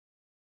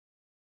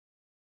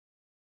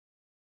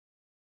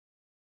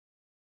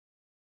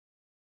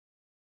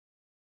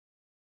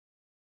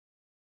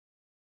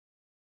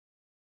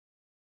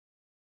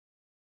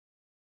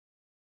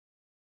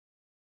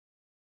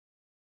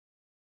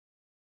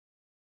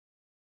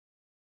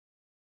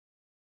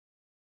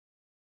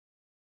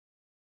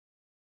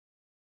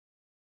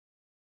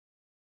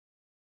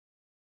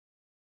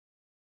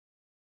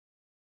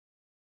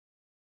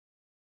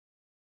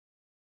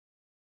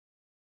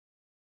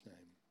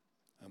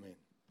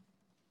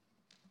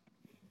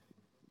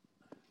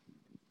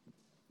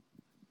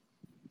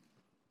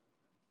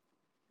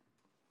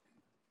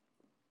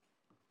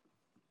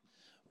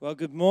Well,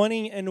 good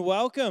morning and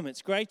welcome.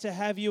 It's great to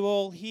have you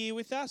all here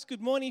with us.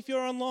 Good morning if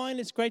you're online.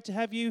 It's great to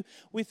have you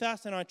with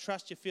us, and I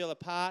trust you feel a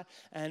part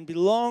and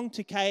belong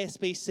to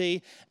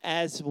KSBC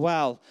as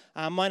well.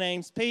 My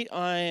name's Pete.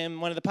 I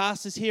am one of the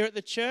pastors here at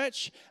the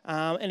church,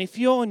 and if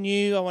you're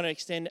new, I want to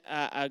extend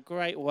a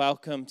great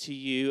welcome to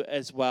you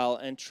as well,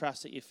 and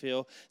trust that you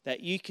feel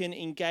that you can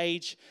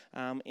engage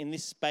in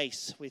this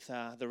space with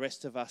the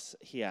rest of us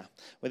here.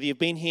 Whether you've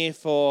been here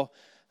for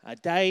a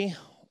day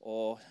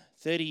or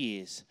 30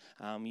 years,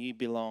 you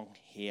belong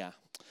here.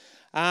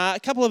 A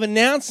couple of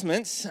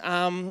announcements.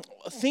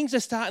 Things are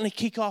starting to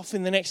kick off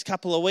in the next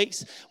couple of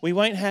weeks. We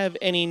won't have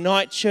any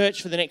night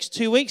church for the next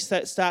 2 weeks.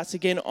 That starts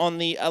again on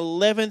the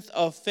 11th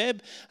of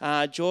Feb.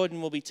 Jordan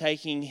will be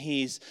taking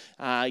his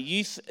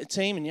youth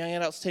team and young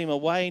adults team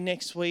away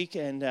next week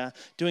and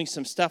doing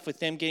some stuff with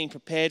them, getting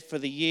prepared for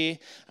the year.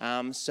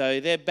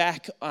 So they're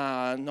back.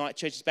 Night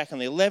church is back on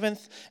the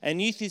 11th,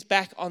 and youth is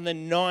back on the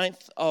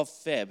 9th of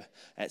Feb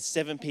at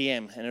 7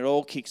 p.m. and it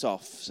all kicks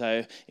off.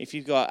 So if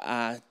you've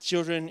got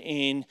children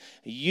in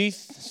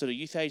youth, sort of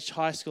youth age,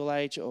 high school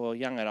age, or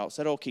young adults,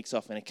 that all kicks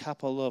off in a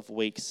couple of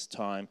weeks'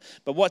 time.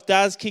 But what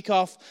does kick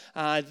off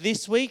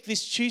this week,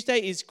 this Tuesday,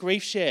 is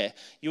Grief Share.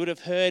 You would have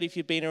heard, if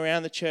you've been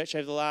around the church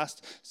over the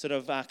last sort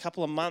of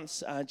couple of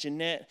months, Pastor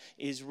Jeanette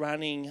is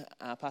running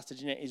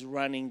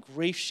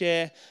Grief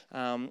Share.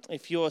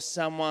 If you're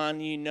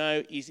someone you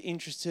know is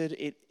interested,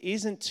 it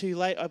isn't too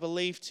late, I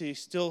believe, to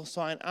still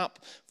sign up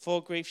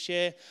for Grief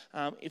Share.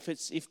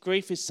 If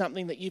grief is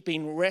something that you've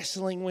been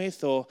wrestling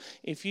with, or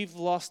if you've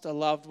lost a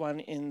loved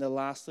one in the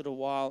last little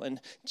while and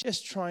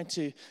just trying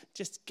to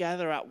just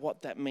gather up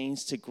what that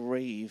means to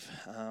grieve,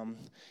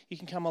 you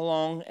can come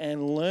along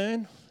and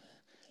learn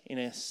in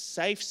a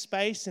safe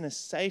space, in a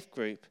safe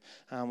group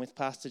with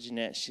Pastor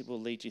Jeanette. She will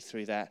lead you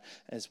through that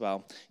as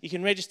well. You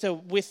can register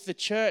with the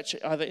church,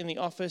 either in the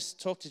office,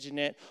 talk to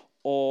Jeanette,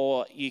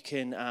 or you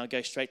can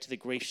go straight to the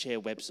Grief Share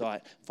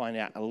website, find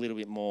out a little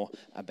bit more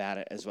about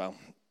it as well.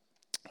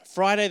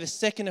 Friday the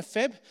 2nd of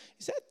Feb,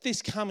 is that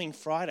this coming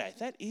Friday?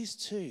 That is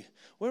too.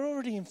 We're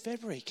already in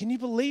February. Can you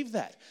believe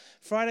that?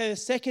 Friday the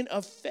 2nd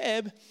of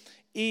Feb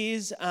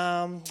is,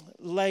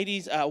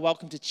 ladies are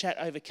welcome to chat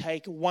over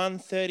cake,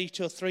 1:30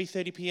 till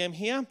 3:30 p.m.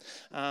 here.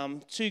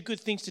 Two good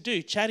things to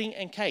do, chatting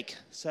and cake.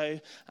 So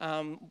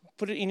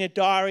put it in your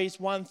diaries,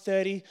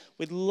 1:30.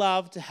 We'd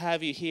love to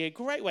have you here.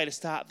 Great way to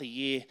start the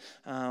year,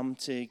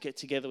 to get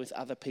together with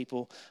other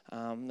people.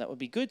 That would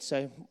be good.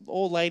 So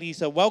all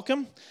ladies are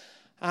welcome.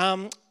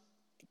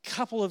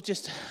 Couple of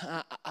just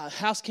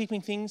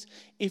housekeeping things.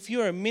 If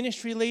you're a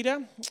ministry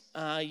leader,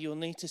 you'll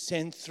need to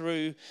send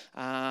through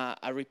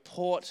a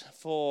report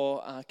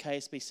for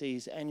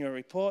KSBC's annual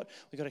report.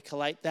 We've got to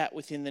collate that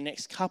within the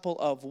next couple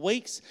of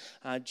weeks.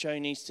 Joe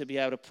needs to be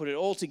able to put it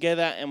all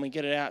together, and we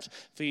get it out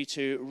for you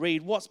to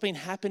read what's been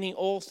happening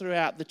all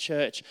throughout the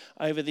church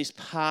over this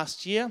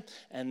past year,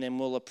 and then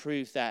we'll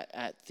approve that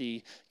at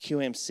the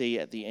QMC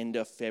at the end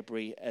of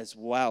February as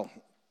well.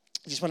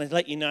 I just wanted to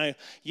let you know,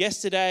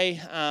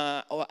 yesterday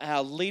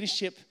our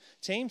leadership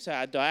team, so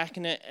our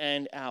diaconate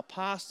and our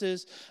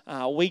pastors,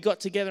 we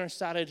got together and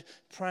started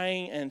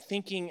praying and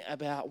thinking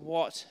about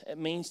what it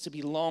means to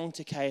belong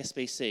to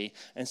KSBC.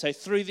 And so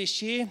through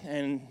this year,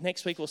 and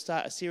next week we'll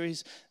start a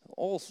series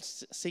all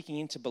seeking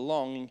into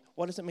belonging.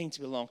 What does it mean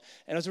to belong?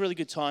 And it was a really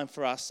good time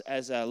for us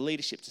as a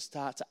leadership to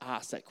start to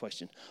ask that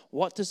question.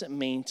 What does it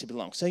mean to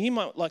belong? So you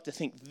might like to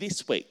think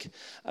this week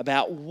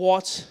about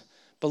what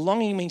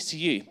belonging means to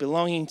you.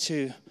 Belonging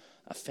to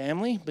a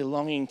family,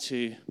 belonging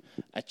to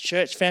a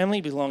church family,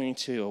 belonging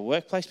to a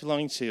workplace,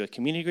 belonging to a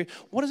community group.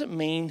 What does it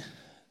mean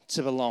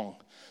to belong?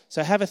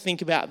 So have a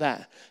think about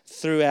that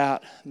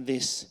throughout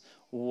this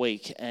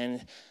week,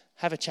 and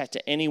have a chat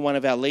to any one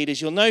of our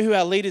leaders. You'll know who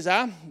our leaders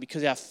are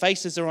because our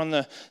faces are on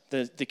the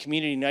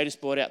community notice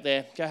board out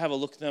there. Go have a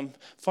look at them,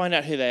 find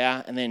out who they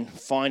are, and then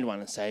find one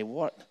and say,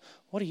 what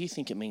do you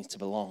think it means to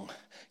belong?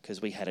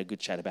 Because we had a good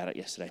chat about it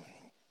yesterday.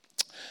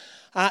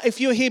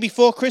 If you were here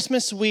before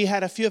Christmas, we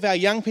had a few of our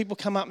young people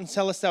come up and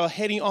tell us they were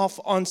heading off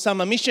on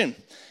summer mission.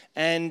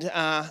 And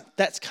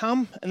that's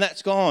come and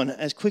that's gone.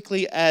 As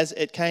quickly as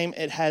it came,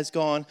 it has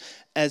gone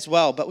as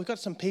well. But we've got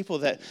some people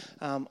that,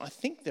 I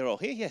think they're all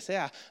here. Yes, they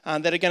are.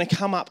 That are going to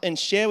come up and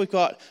share. We've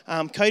got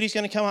Cody's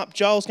going to come up,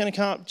 Joel's going to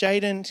come up,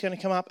 Jaden's going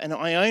to come up, and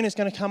Iona's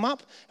going to come up.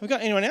 Have we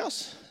got anyone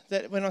else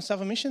that went on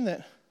summer mission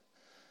that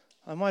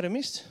I might have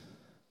missed?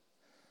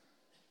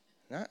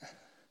 No?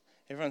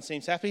 Everyone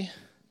seems happy?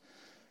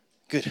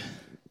 Good.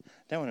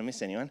 Don't want to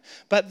miss anyone.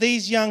 But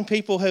these young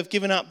people have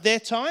given up their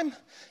time,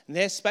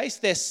 their space,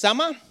 their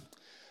summer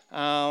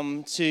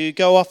to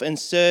go off and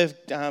serve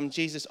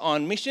Jesus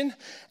on mission.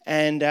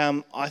 And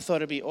I thought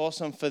it'd be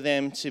awesome for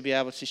them to be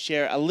able to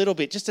share a little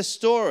bit, just a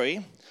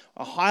story,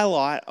 a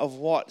highlight of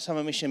what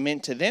summer mission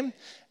meant to them.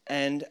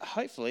 And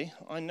hopefully,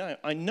 I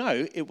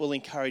know it will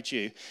encourage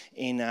you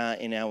in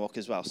our walk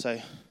as well. So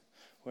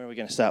where are we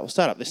going to start? We'll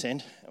start up this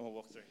end and we'll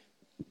walk through.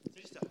 So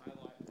just a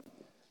highlight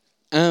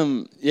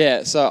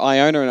So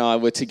Iona and I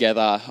were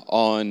together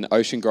on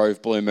Ocean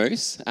Grove Blue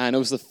Moose, and it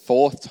was the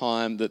 4th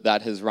time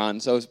that has run.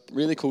 So it was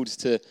really cool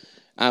just to,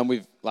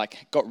 we've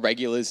got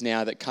regulars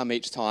now that come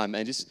each time,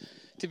 and just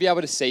to be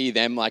able to see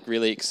them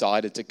really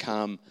excited to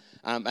come,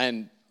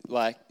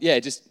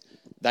 just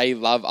they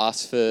love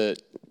us for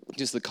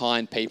just the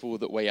kind people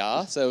that we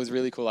are. So it was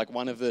really cool.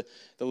 One of the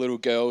little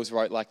girls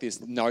wrote this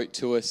note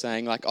to us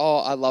saying oh,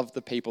 I love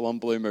the people on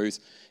Blue Moose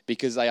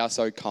because they are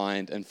so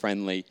kind and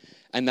friendly.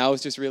 And that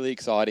was just really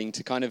exciting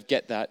to kind of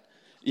get that.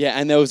 Yeah,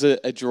 and there was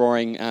a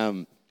drawing.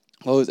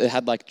 It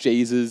had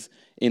Jesus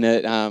in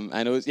it,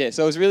 and it was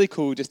So it was really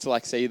cool just to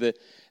see the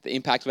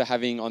impact we're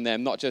having on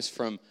them, not just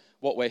from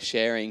what we're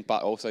sharing,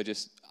 but also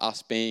just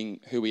us being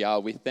who we are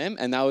with them.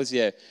 And that was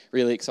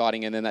really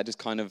exciting. And then that just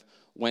kind of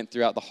went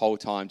throughout the whole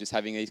time, just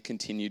having these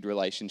continued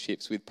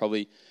relationships with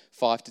probably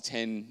 5 to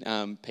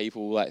 10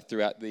 people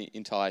throughout the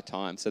entire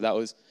time. So that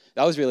was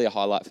really a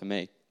highlight for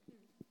me.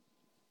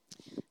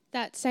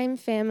 That same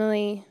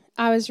family,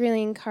 I was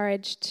really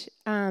encouraged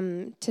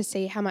to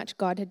see how much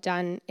God had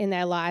done in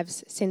their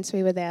lives since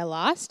we were there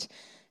last,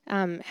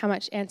 how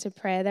much answered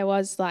prayer there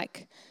was.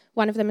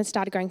 One of them had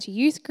started going to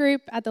youth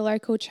group at the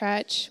local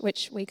church,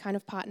 which we kind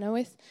of partner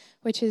with,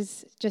 which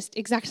is just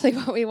exactly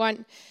what we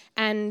want.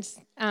 And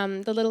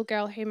the little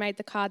girl who made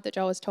the card that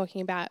Joel was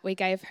talking about, we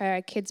gave her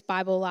a kid's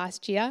Bible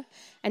last year,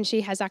 and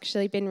she has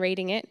actually been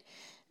reading it.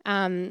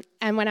 And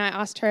when I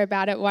asked her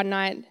about it one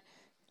night,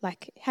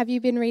 have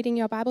you been reading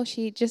your Bible?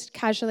 She just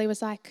casually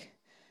was like,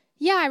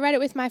 yeah, I read it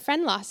with my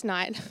friend last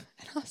night.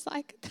 And I was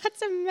like,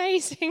 that's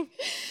amazing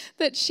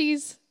that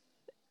she's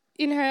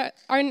in her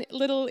own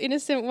little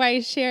innocent way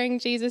sharing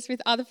Jesus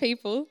with other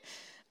people,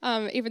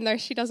 even though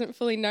she doesn't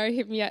fully know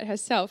him yet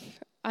herself.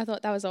 I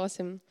thought that was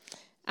awesome.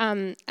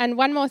 And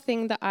one more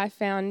thing that I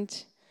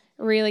found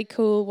really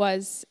cool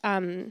was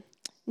New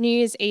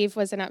Year's Eve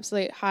was an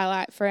absolute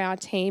highlight for our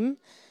team.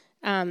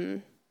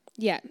 We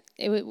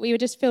were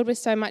just filled with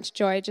so much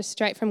joy, just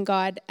straight from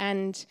God.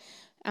 And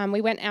we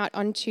went out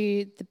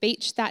onto the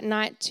beach that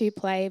night to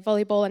play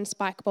volleyball and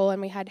spike ball,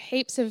 and we had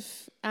heaps of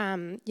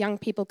young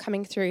people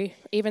coming through,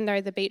 even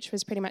though the beach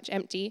was pretty much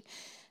empty.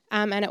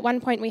 And at one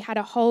point, we had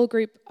a whole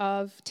group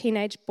of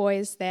teenage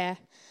boys there,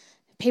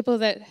 people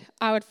that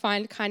I would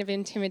find kind of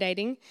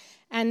intimidating.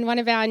 And one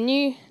of our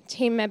new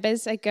team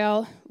members, a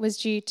girl, was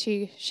due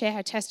to share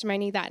her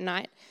testimony that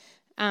night.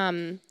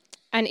 And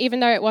even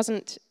though it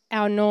wasn't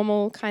our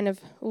normal kind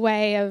of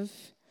way of,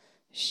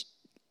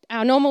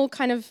 our normal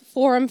kind of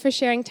forum for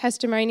sharing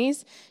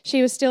testimonies,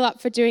 she was still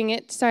up for doing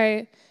it.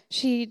 So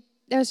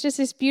there was just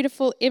this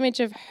beautiful image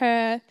of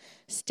her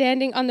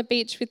standing on the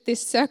beach with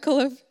this circle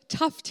of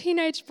tough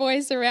teenage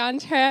boys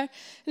around her,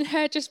 and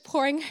her just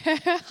pouring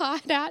her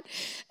heart out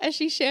as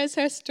she shares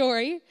her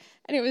story.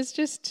 And it was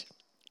just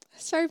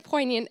so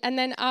poignant. And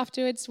then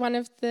afterwards, one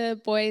of the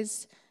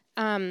boys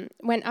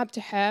went up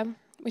to her,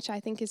 which I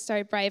think is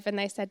so brave, and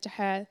they said to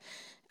her,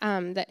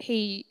 that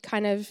he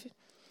kind of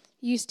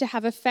used to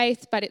have a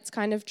faith, but it's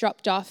kind of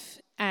dropped off,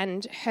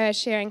 and her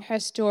sharing her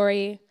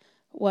story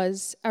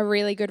was a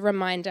really good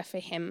reminder for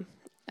him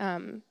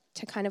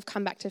to kind of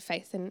come back to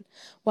faith and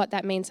what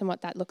that means and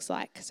what that looks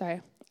like.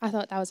 So I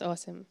thought that was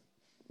awesome.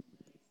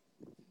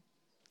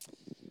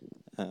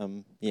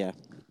 Yeah,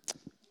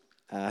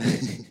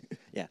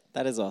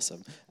 that is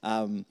awesome.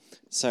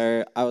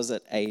 So I was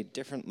at a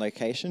different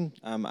location.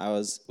 I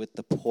was with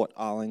the Port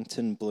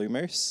Arlington Blue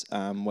Moose,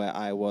 where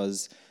I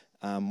was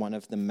one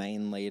of the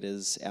main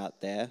leaders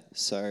out there.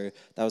 So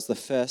that was the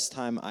first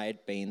time I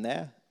had been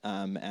there,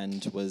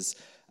 and was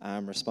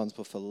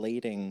responsible for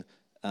leading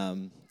a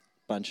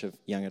bunch of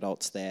young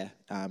adults there.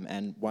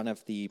 And one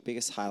of the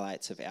biggest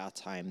highlights of our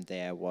time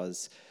there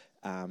was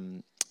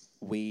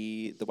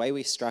the way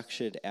we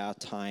structured our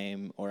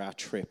time or our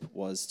trip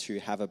was to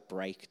have a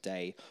break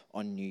day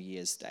on New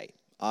Year's Day,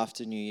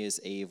 after New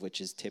Year's Eve,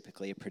 which is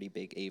typically a pretty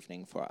big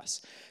evening for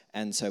us.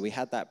 And so we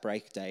had that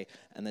break day,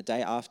 and the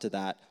day after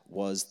that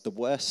was the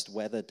worst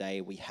weather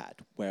day we had,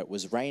 where it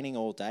was raining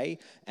all day,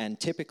 and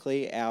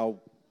typically our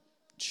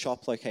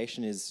shop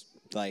location is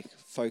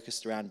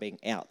focused around being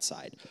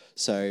outside.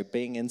 So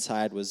being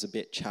inside was a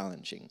bit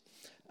challenging.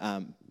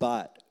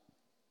 But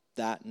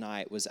that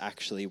night was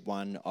actually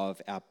one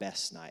of our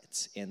best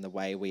nights in the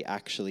way we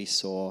actually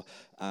saw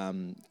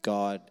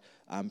God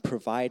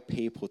provide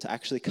people to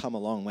actually come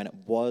along when it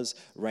was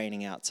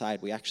raining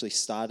outside. We actually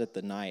started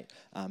the night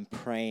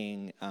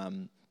praying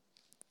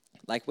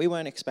we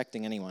weren't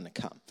expecting anyone to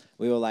come.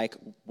 We were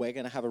we're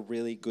going to have a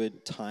really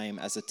good time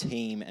as a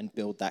team and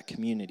build that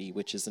community,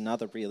 which is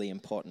another really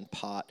important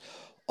part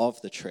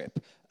of the trip.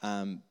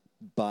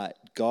 But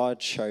God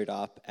showed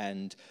up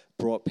and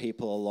brought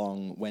people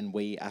along when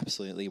we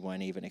absolutely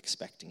weren't even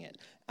expecting it.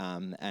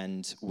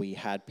 And we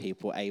had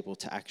people able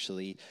to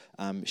actually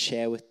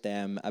share with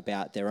them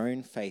about their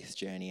own faith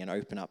journey and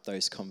open up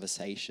those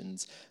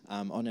conversations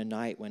on a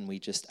night when we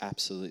just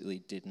absolutely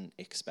didn't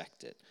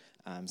expect it.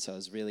 So it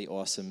was really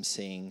awesome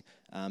seeing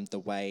the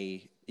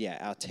way,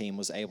 our team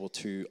was able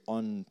to,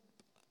 on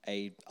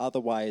a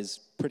otherwise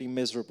pretty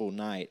miserable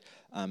night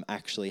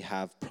actually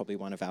have probably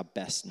one of our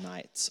best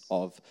nights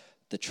of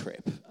the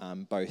trip,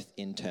 both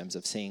in terms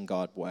of seeing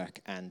God work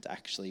and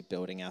actually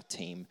building our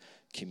team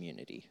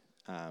community,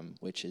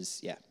 which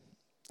is,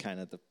 kind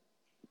of the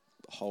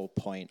whole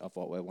point of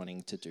what we're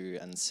wanting to do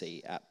and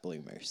see at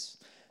Blue Moose.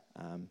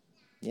 Over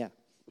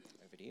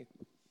to you.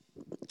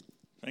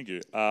 Thank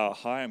you.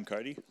 Hi, I'm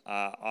Cody.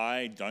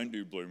 I don't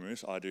do Blue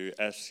Moose. I do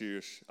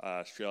SU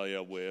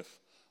Australia with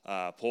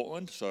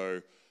Portland,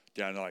 so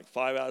down to like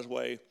 5 hours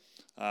away.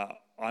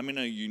 I'm in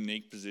a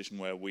unique position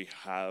where we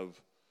have,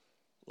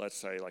 let's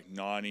say, like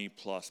 90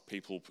 plus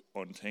people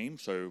on team,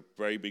 so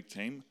very big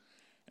team.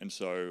 And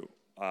so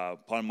part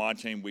of my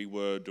team, we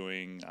were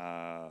doing,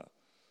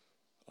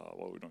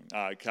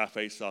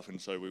 cafe stuff, and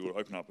so we would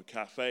open up a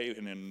cafe,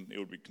 and then it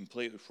would be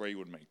completely free. We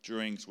would make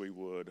drinks, we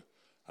would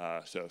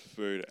serve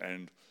food,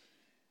 and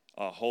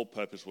our whole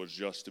purpose was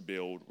just to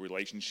build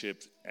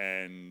relationships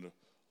and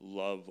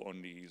love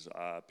on these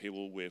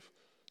people with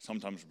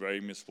sometimes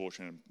very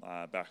misfortunate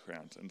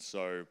backgrounds. And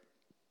so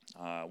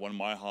one of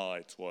my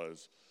highlights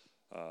was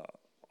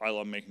I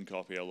love making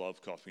coffee, I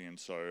love coffee, and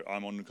so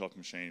I'm on the coffee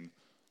machine,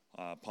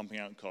 pumping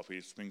out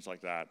coffees, things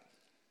like that.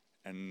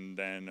 And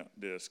then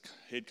this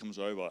kid comes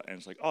over and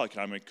it's like, oh,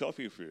 can I make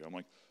coffee for you? I'm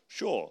like,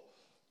 sure,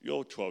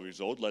 you're 12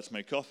 years old, let's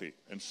make coffee.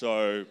 And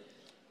so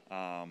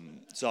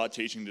started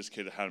teaching this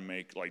kid how to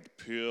make like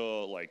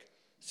pure like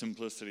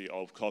simplicity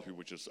of coffee,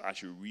 which is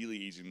actually really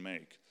easy to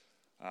make.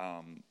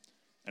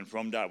 And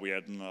from that, we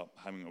ended up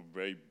having a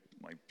very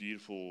like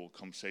beautiful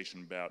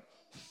conversation about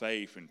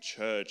faith and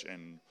church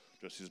and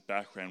just his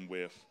background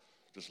with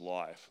just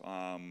life.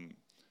 And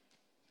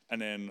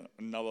then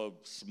another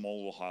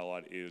small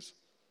highlight is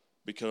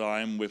because I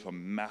am with a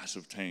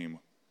massive team,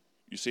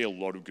 you see a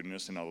lot of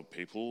goodness in other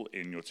people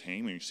in your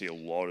team, and you see a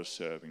lot of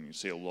serving, you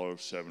see a lot of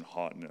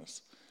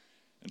servant-heartedness.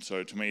 And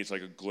so to me, it's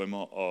like a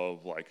glimmer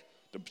of like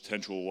the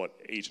potential of what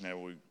each and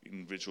every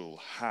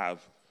individual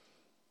have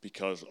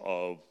because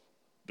of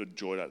the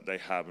joy that they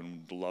have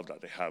and the love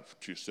that they have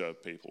to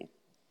serve people.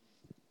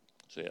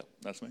 So yeah,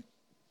 that's me.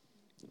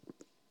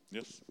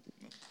 Yes?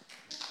 No.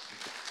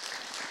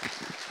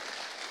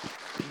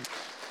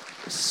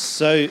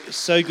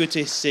 So good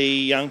to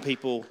see young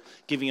people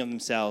giving of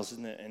themselves,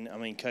 isn't it? And I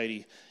mean,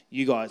 Cody,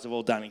 you guys have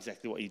all done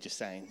exactly what you're just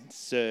saying,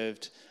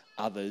 served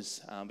others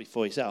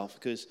before yourself,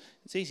 because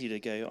it's easy to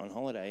go on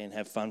holiday and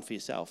have fun for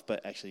yourself,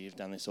 but actually you've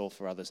done this all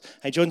for others.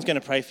 Hey, Jordan's going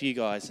to pray for you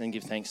guys and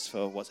give thanks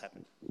for what's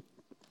happened.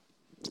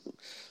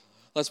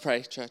 Let's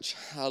pray, church.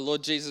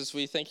 Lord Jesus,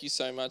 we thank you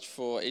so much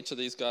for each of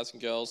these guys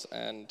and girls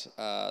and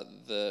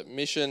the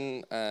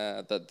mission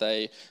that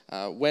they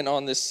went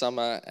on this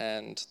summer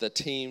and the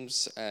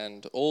teams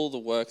and all the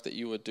work that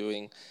you were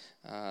doing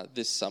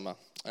this summer.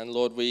 And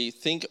Lord, we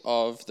think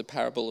of the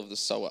parable of the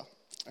sower.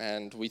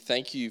 And we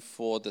thank you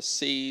for the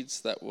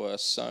seeds that were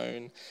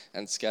sown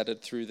and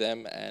scattered through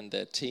them and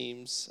their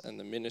teams and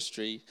the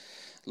ministry.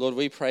 Lord,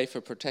 we pray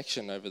for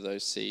protection over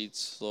those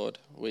seeds. Lord,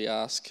 we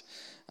ask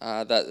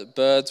that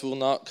birds will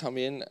not come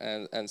in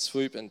and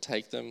swoop and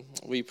take them.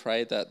 We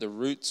pray that the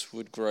roots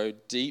would grow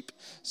deep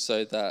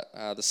so that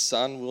the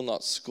sun will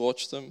not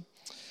scorch them.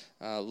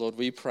 Lord,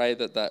 we pray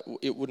that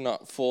it would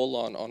not fall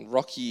on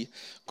rocky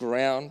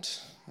ground,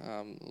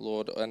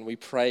 Lord, and we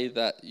pray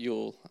that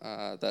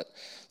that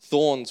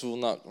thorns will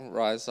not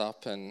rise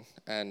up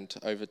and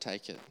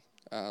overtake it.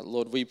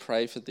 Lord, we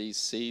pray for these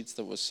seeds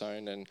that were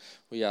sown, and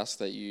we ask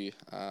that you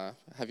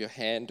have your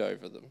hand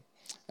over them.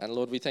 And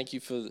Lord, we thank you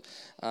for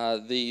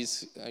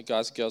these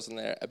guys and girls and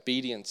their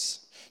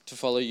obedience to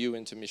follow you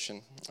into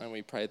mission. And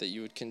we pray that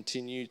you would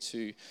continue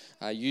to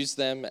use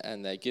them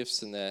and their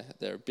gifts and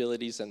their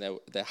abilities and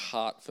their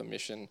heart for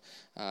mission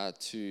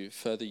to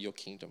further your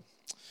kingdom.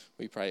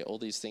 We pray all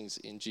these things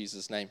in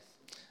Jesus' name.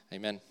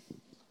 Amen.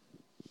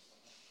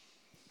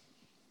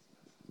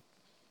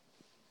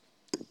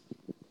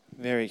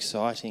 Very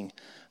exciting.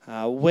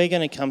 We're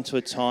going to come to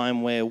a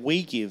time where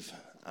we give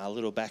a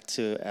little back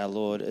to our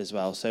Lord as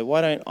well. So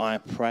why don't I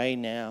pray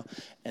now,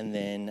 and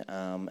then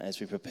as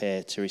we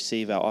prepare to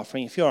receive our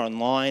offering. If you're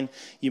online,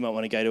 you might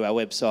want to go to our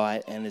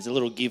website, and there's a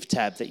little give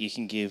tab that you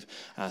can give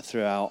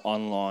through our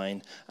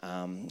online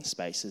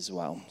space as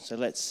well. So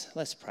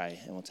let's pray,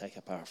 and we'll take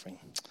up our offering.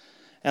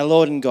 Our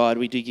Lord and God,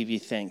 we do give you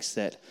thanks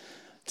that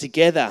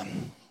together,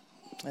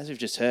 as we've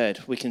just heard,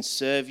 we can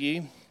serve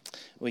you.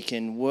 We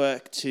can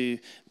work to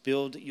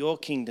build your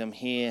kingdom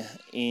here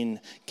in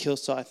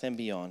Kilsyth and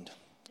beyond.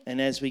 And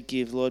as we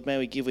give, Lord, may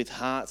we give with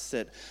hearts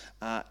that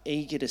are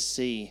eager to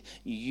see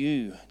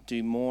you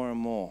do more and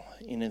more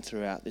in and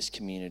throughout this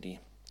community.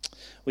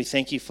 We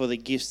thank you for the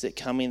gifts that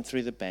come in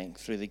through the bank,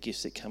 through the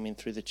gifts that come in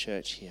through the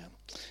church here.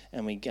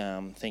 And we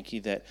thank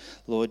you that,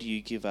 Lord,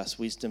 you give us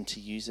wisdom to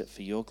use it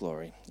for your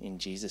glory. In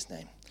Jesus'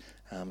 name,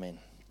 amen.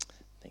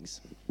 Thanks.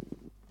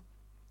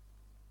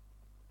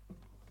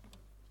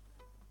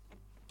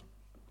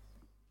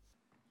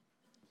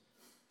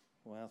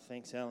 Well,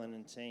 thanks, Alan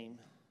and team.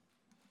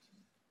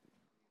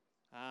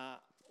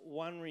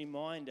 One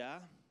reminder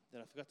that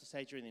I forgot to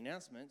say during the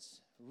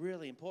announcements,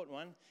 really important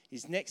one,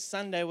 is next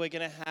Sunday we're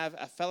going to have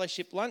a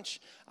fellowship lunch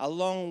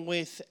along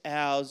with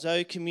our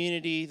Zoe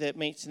community that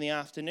meets in the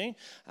afternoon.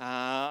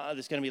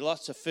 There's going to be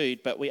lots of food,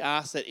 but we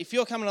ask that if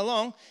you're coming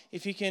along,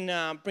 if you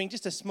can bring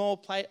just a small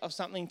plate of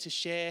something to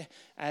share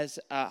as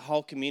a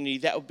whole community,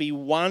 that would be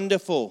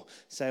wonderful.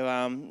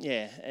 So,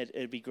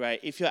 it'd be great.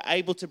 If you're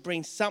able to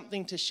bring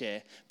something to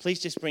share, please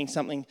just bring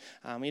something.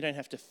 You don't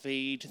have to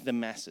feed the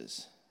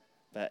masses.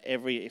 But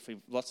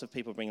lots of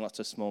people bring lots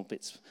of small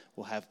bits,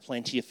 we'll have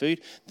plenty of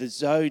food. The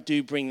Zoe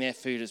do bring their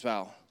food as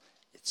well.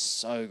 It's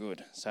so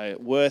good. So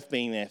worth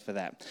being there for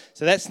that.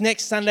 So that's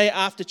next Sunday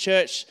after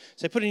church.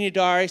 So put in your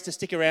diaries to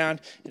stick around.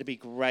 It'll be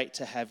great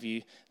to have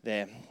you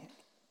there.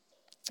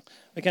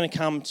 We're going to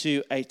come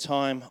to a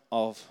time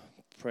of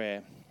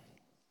prayer.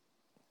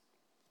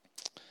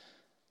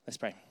 Let's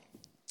pray.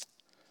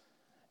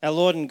 Our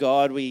Lord and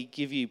God, we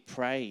give you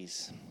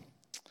praise,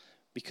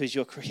 because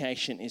your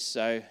creation is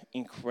so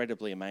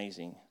incredibly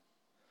amazing.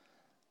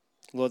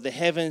 Lord, the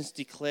heavens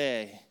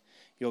declare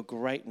your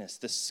greatness.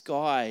 The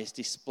skies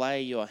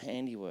display your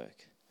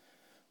handiwork.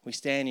 We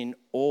stand in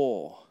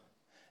awe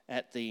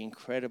at the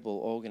incredible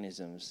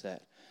organisms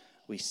that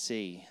we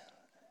see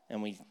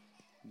and we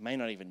may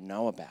not even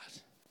know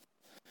about.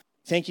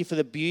 Thank you for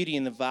the beauty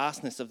and the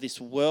vastness of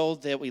this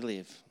world that we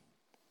live.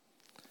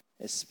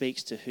 It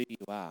speaks to who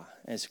you are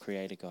as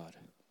Creator God.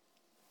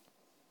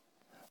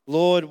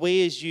 Lord,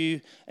 we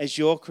as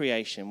your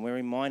creation, we're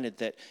reminded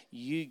that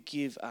you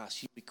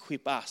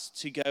equip us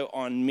to go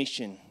on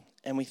mission.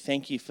 And we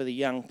thank you for the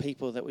young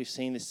people that we've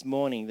seen this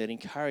morning that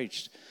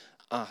encouraged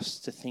us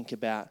to think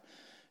about,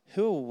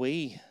 who are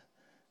we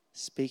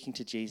speaking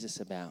to Jesus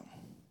about?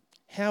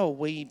 How are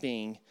we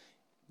being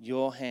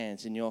your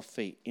hands and your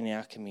feet in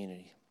our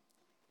community?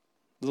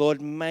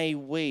 Lord, may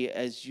we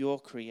as your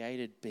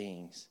created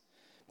beings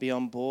be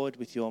on board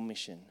with your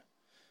mission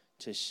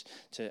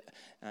to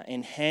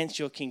enhance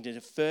your kingdom, to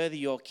further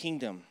your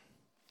kingdom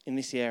in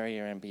this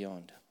area and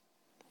beyond.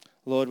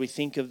 Lord, we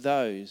think of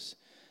those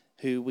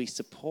who we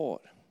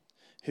support,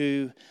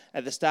 who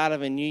at the start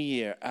of a new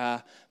year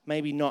are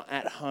maybe not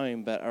at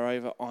home but are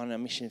over on a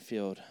mission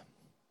field.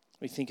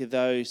 We think of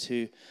those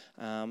who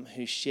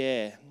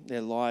share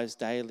their lives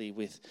daily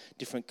with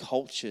different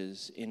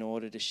cultures in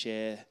order to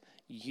share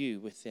you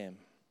with them,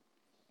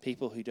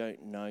 people who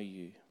don't know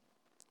you.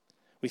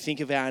 We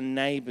think of our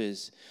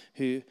neighbours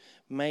who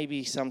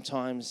maybe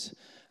sometimes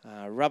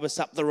rub us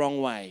up the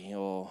wrong way,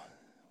 or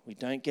we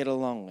don't get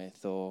along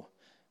with, or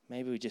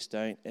maybe we just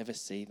don't ever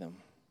see them.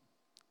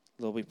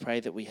 Lord, we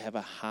pray that we have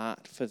a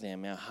heart for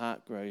them. Our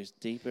heart grows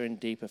deeper and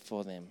deeper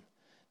for them,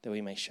 that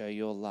we may show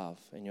your love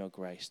and your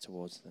grace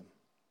towards them.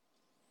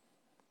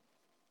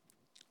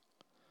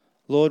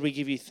 Lord, we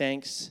give you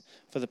thanks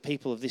for the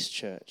people of this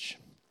church.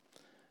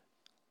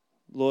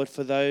 Lord,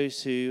 for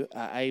those who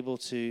are able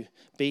to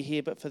be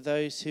here, but for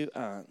those who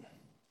aren't,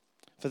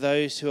 for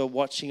those who are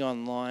watching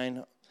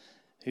online,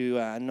 who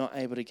are not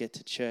able to get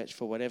to church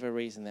for whatever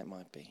reason that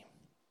might be,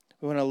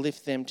 we want to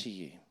lift them to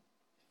you.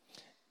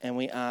 And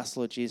we ask,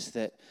 Lord Jesus,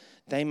 that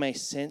they may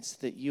sense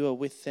that you are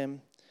with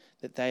them,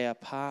 that they are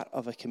part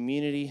of a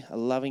community, a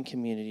loving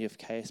community of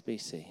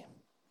KSBC,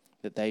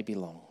 that they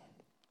belong.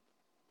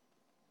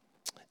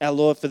 Our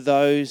Lord, for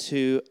those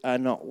who are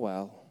not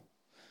well,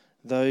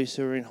 those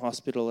who are in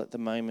hospital at the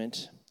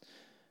moment,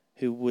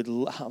 who would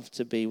love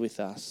to be with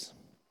us,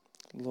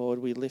 Lord,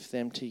 we lift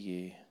them to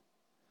you.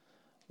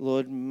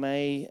 Lord,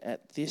 may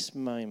at this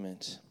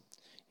moment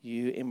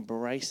you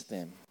embrace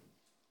them,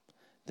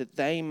 that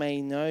they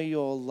may know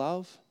your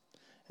love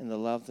and the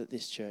love that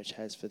this church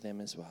has for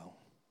them as well.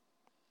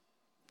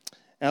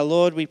 Our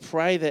Lord, we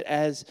pray that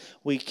as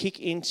we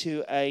kick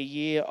into a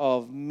year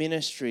of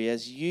ministry,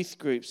 as youth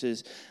groups,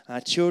 as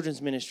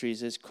children's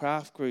ministries, as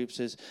craft groups,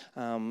 as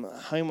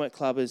homework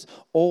clubbers,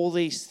 all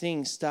these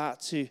things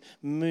start to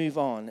move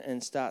on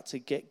and start to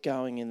get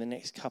going in the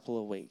next couple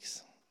of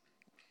weeks.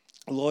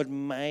 Lord,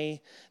 may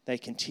they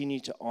continue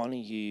to honour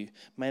you.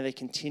 May they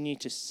continue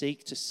to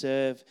seek to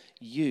serve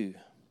you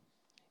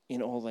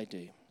in all they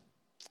do.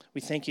 We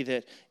thank you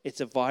that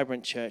it's a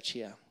vibrant church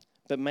here.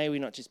 But may we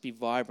not just be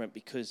vibrant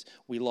because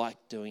we like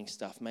doing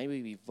stuff. May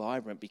we be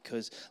vibrant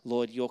because,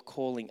 Lord, you're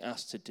calling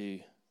us to do.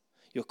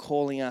 You're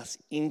calling us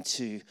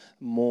into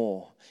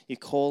more. You're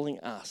calling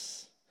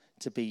us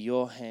to be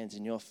your hands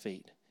and your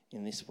feet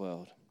in this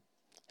world.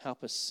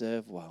 Help us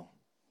serve well.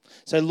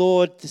 So,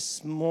 Lord,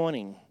 this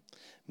morning,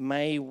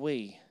 may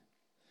we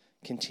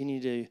continue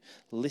to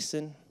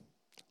listen,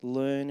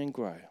 learn, and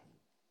grow.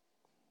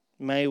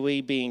 May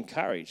we be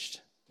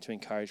encouraged to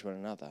encourage one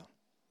another.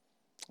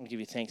 I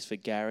give you thanks for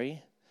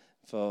Gary,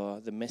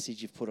 for the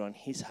message you've put on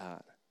his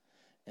heart.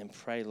 And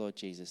pray, Lord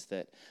Jesus,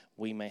 that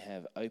we may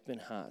have open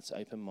hearts,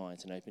 open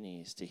minds, and open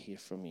ears to hear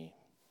from you.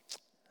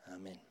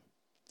 Amen.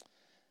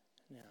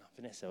 Now,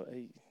 Vanessa,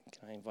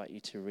 can I invite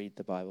you to read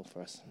the Bible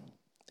for us?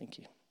 Thank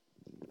you.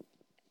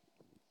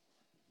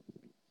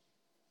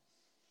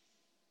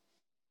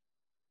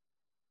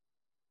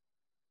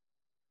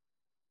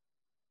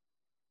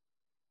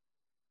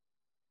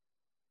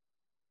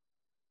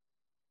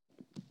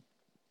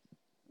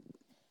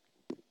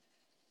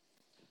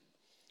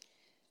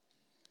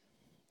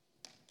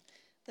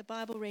 The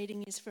Bible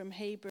reading is from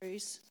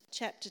Hebrews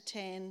chapter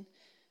 10,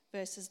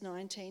 verses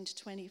 19 to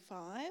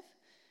 25.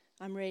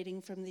 I'm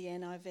reading from the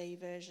NIV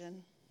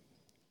version.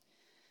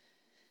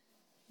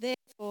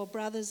 Therefore,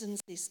 brothers and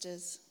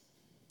sisters,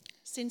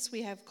 since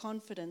we have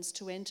confidence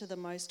to enter the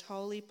most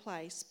holy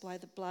place by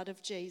the blood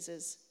of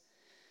Jesus,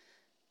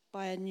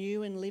 by a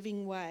new and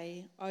living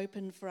way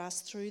opened for us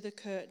through the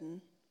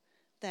curtain,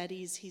 that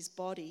is his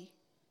body,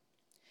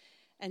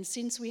 and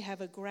since we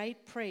have a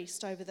great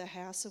priest over the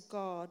house of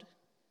God,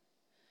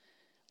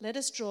 let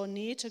us draw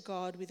near to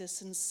God with a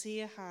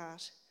sincere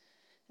heart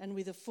and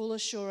with a full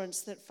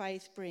assurance that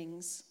faith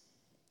brings,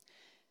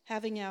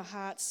 having our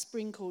hearts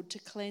sprinkled to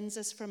cleanse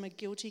us from a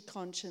guilty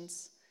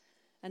conscience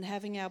and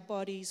having our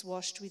bodies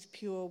washed with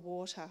pure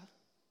water.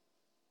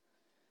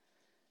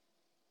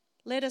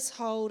 Let us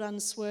hold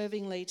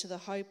unswervingly to the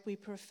hope we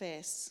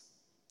profess,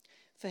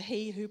 for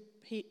he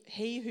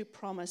who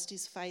promised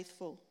is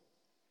faithful.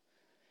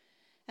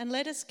 And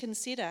let us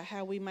consider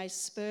how we may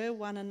spur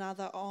one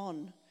another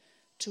on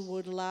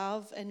toward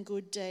love and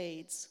good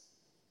deeds,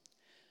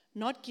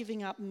 not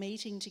giving up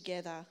meeting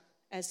together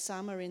as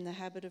some are in the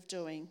habit of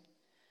doing,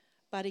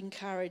 but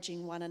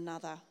encouraging one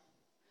another,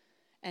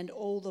 and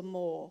all the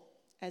more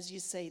as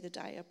you see the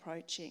day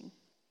approaching.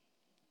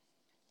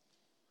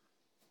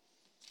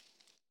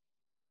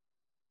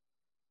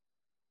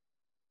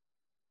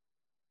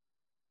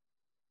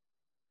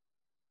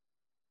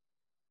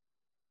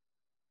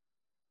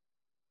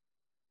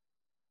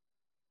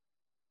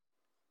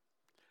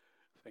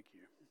 Thank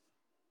you.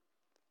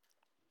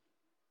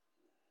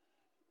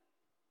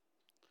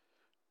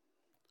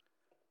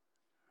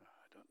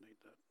 I don't need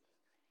that.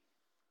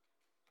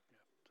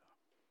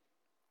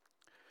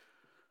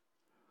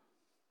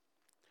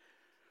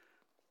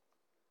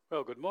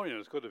 Well, good morning.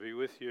 It's good to be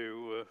with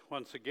you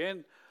once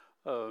again.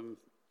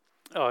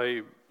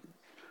 I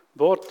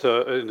bought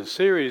in a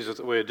series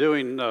that we're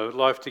doing,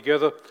 Life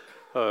Together,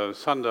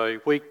 Sunday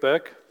week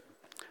back.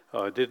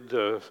 I did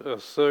a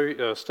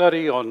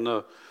study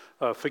on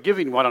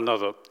forgiving one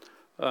another.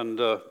 And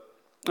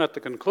at the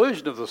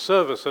conclusion of the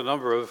service, a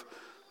number of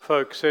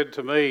folks said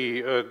to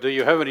me, do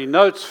you have any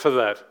notes for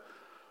that?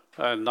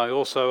 And I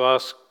also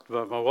asked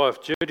my wife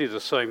Judy the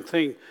same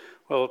thing.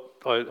 Well,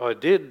 I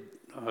did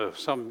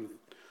some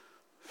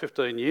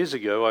 15 years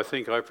ago. I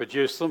think I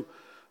produced them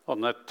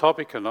on that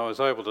topic, and I was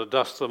able to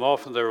dust them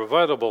off, and they're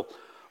available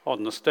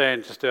on the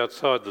stand just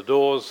outside the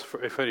doors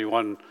for if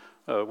anyone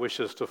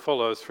wishes to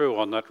follow through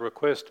on that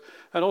request.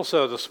 And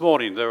also this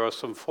morning there are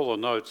some fuller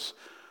notes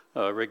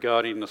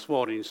regarding this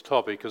morning's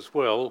topic as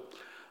well.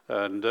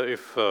 And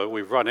if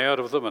we've run out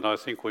of them, and I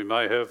think we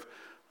may have,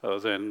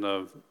 then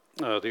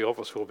the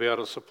office will be able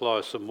to supply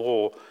some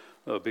more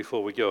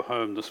before we go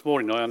home this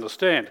morning, I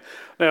understand.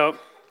 Now,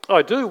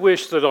 I do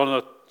wish that on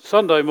a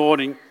Sunday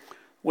morning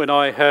when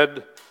I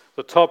had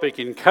the topic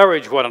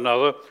encourage one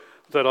another,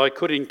 that I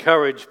could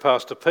encourage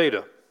Pastor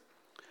Peter.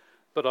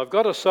 But I've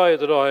got to say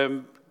that I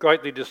am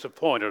greatly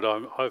disappointed.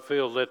 I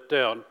feel let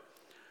down.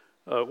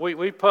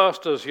 We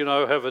pastors, you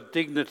know, have a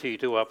dignity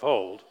to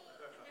uphold.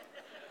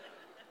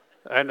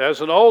 And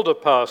as an older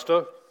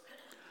pastor,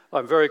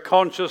 I'm very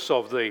conscious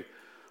of the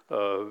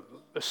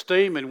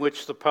esteem in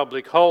which the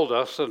public hold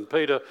us. And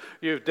Peter,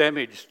 you've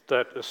damaged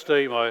that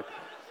esteem.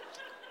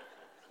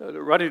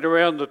 Running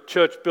around the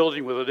church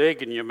building with an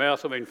egg in your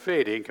mouth, I mean,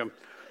 fair dinkum.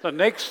 The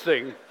next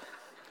thing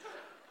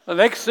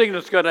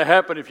that's going to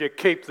happen if you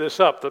keep this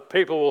up, that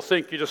people will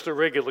think you're just a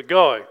regular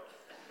guy.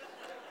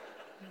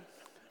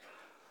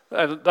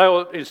 And they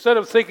will, instead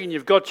of thinking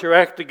you've got your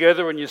act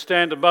together and you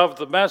stand above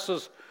the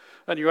masses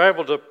and you're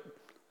able to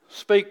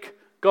speak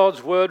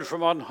God's word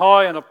from on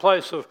high in a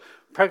place of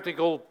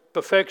practical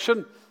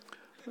perfection,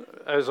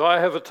 as I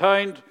have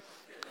attained,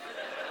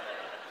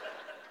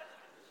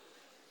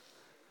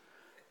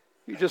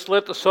 you just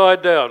let the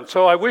side down.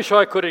 So I wish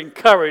I could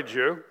encourage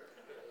you.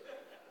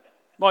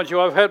 Mind you,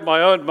 I've had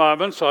my own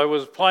moments. I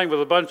was playing with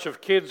a bunch of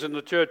kids in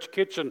the church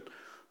kitchen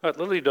at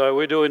Lilydale.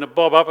 We're doing a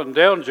bob up and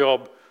down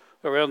job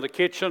around the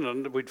kitchen,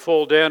 and we'd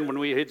fall down when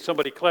we heard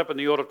somebody clap in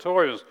the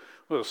auditorium.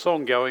 There was a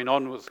song going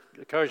on with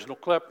occasional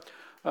clap.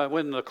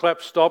 When the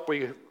clap stopped,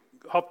 we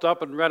hopped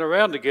up and ran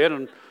around again,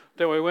 and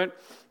then we went.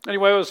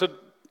 Anyway, as the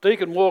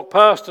deacon walked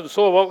past and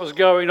saw what was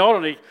going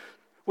on, and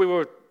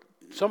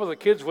some of the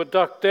kids were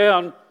ducked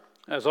down,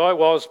 as I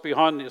was,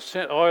 behind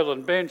the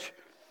island bench,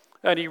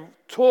 and he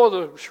tore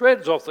the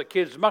shreds off the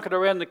kids, mucking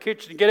around the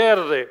kitchen, get out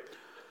of there.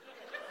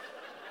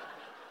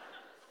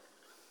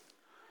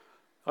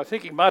 I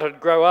think he muttered,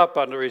 grow up,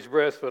 under his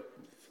breath, but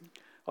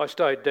I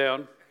stayed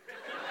down.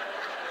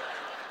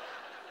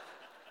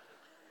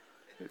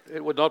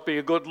 It would not be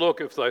a good look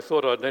if they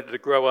thought I needed to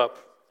grow up.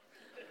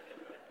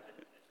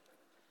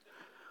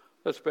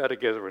 Let's bow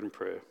together in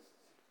prayer.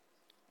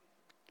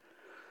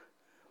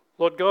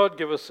 Lord God,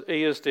 give us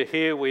ears to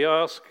hear, we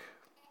ask.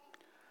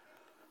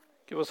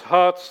 Give us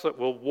hearts that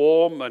will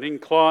warm and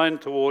incline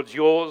towards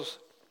yours.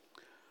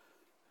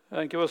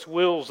 And give us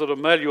wills that are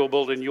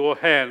malleable in your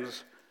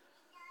hands,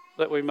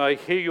 that we may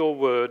hear your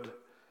word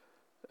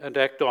and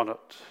act on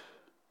it.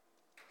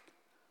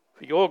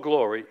 For your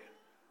glory,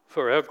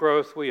 For our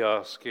growth we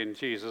ask in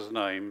Jesus'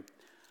 name.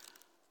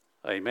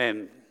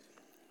 Amen.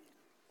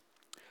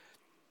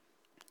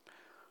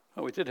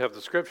 Well, we did have the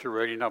scripture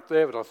reading up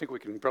there, but I think we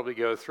can probably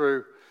go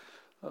through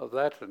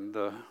that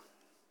and...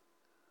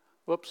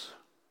 whoops,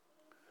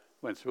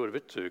 went through it a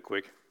bit too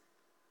quick.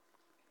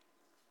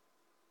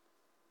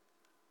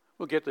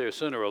 We'll get there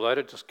sooner or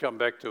later. Just come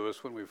back to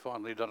us when we've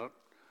finally done it.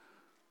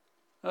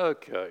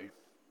 Okay.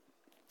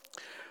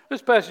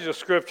 This passage of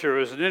Scripture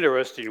is an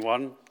interesting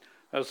one,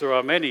 as there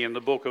are many in the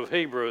book of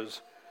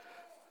Hebrews.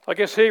 I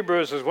guess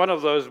Hebrews is one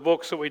of those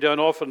books that we don't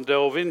often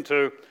delve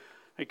into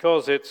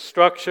because its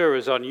structure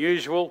is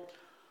unusual,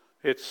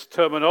 its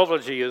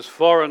terminology is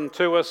foreign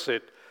to us,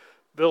 it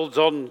builds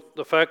on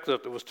the fact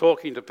that it was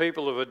talking to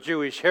people of a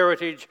Jewish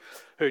heritage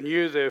who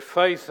knew their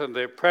faith and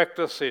their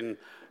practice in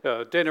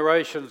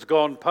generations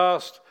gone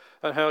past,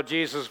 and how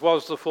Jesus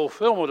was the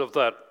fulfillment of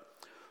that.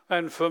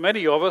 And for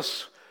many of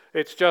us,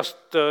 it's just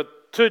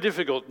too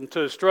difficult and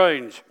too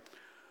strange,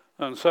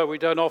 and so we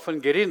don't often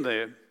get in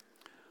there.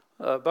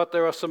 But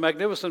there are some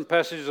magnificent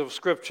passages of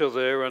Scripture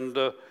there, and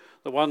the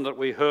one that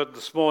we heard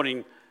this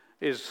morning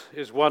is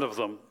one of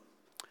them.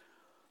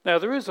 Now,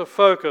 there is a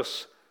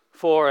focus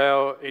for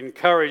our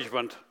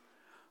encouragement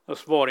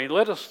this morning.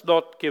 Let us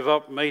not give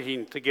up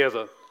meeting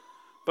together,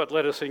 but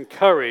let us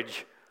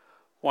encourage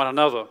one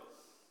another.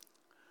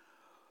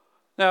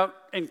 Now,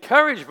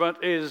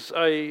 encouragement is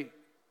a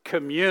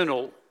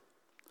communal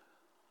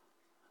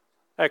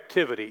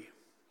activity.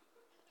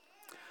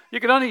 You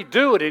can only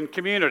do it in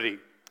community.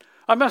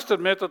 I must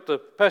admit that the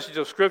passage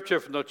of Scripture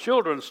from the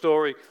children's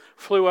story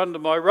flew under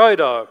my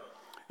radar.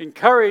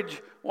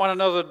 Encourage one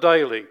another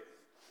daily.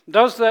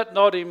 Does that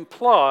not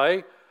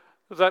imply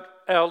that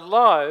our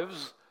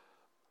lives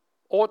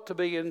ought to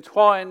be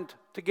entwined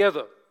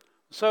together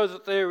so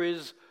that there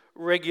is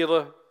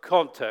regular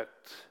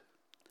contact?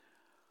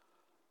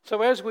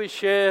 So as we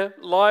share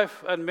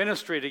life and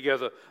ministry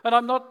together, and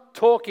I'm not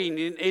talking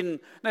in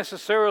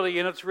necessarily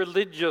in its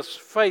religious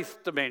faith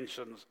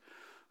dimensions,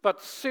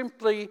 but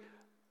simply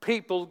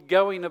people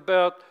going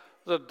about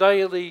the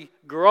daily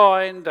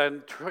grind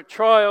and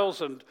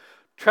trials and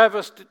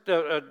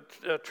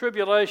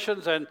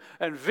tribulations and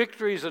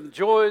victories and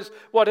joys,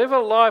 whatever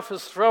life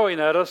is throwing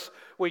at us,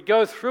 we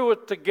go through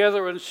it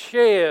together and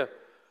share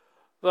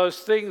those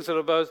things that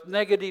are both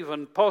negative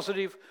and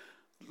positive.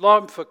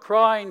 Time for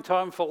crying,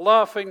 time for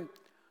laughing,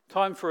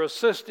 time for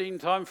assisting,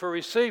 time for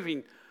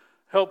receiving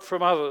help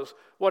from others.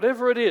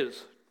 Whatever it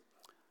is,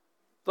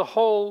 the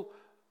whole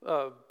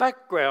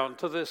background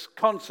to this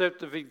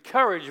concept of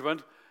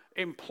encouragement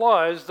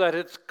implies that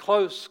it's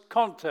close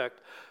contact.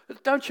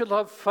 Don't you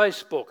love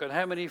Facebook and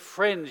how many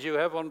friends you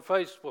have on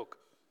Facebook?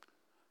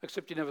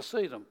 Except you never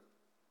see them.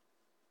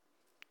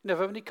 You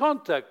never have any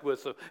contact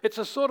with them. It's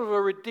a sort of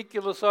a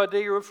ridiculous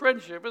idea of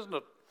friendship, isn't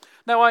it?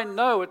 Now, I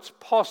know it's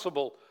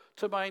possible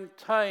to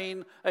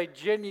maintain a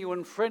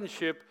genuine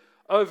friendship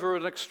over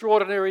an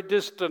extraordinary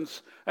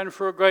distance and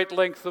for a great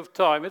length of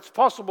time. It's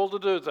possible to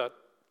do that.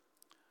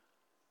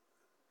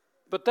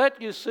 But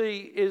that, you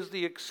see, is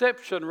the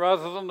exception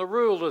rather than the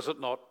rule, is it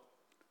not?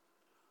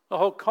 The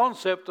whole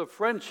concept of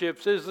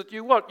friendships is that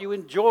you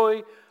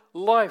enjoy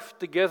life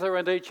together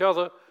and each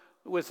other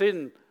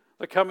within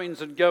the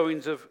comings and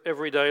goings of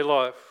everyday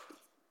life.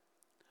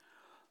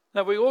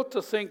 Now, we ought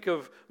to think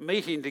of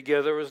meeting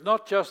together as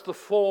not just the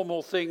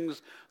formal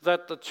things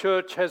that the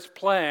church has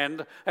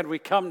planned and we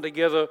come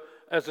together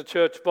as a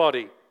church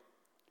body,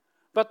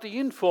 but the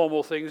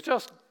informal things,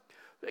 just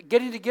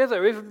getting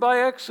together, even by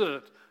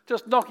accident,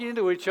 just knocking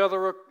into each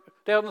other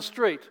down the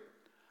street.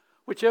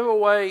 Whichever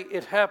way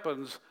it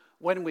happens,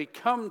 when we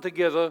come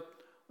together,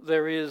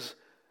 there is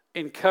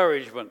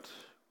encouragement.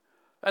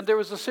 And there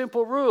is a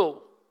simple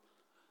rule.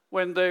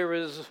 When there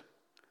is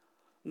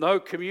no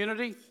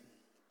community,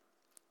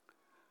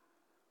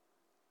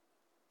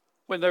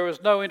 when there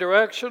is no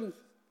interaction,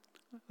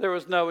 there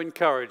is no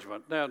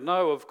encouragement. Now,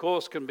 no, of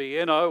course, can be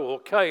N-O or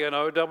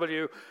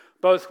K-N-O-W.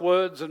 Both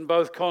words and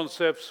both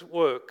concepts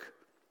work.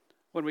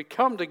 When we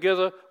come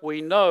together,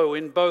 we know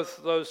in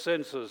both those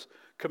senses,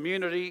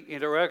 community,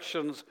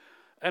 interactions,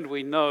 and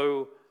we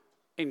know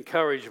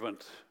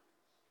encouragement.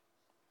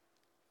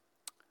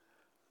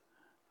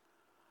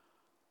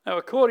 Now,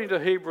 according to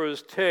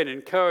Hebrews 10,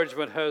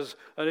 encouragement has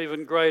an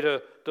even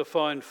greater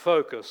defined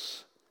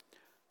focus.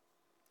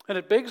 And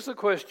it begs the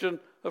question,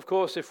 of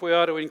course, if we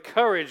are to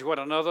encourage one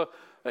another,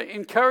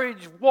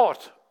 encourage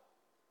what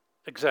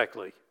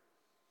exactly?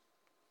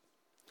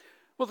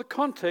 Well, the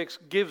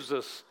context gives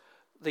us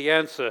the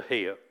answer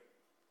here.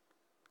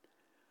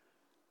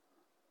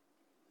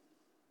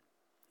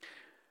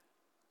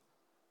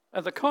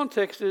 And the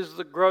context is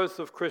the growth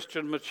of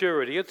Christian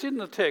maturity. It's in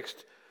the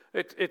text.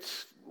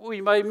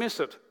 We may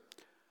miss it.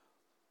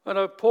 I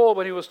know Paul,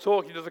 when he was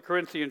talking to the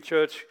Corinthian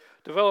church,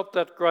 developed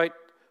that great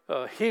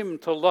hymn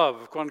to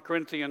love, 1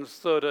 Corinthians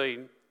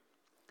 13.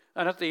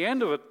 And at the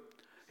end of it,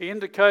 he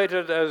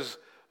indicated as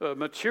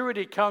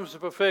maturity comes to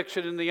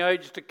perfection in the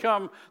age to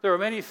come, there are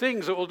many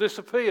things that will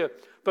disappear,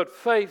 but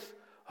faith,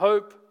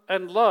 hope,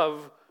 and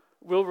love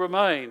will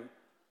remain.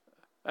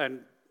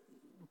 And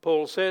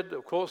Paul said,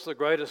 of course, the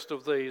greatest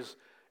of these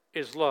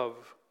is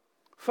love.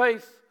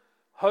 Faith,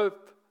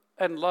 hope,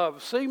 and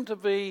love seem to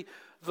be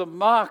the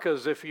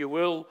markers, if you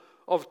will,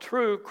 of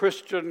true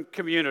Christian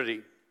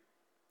community.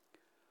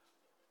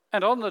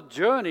 And on the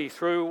journey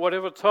through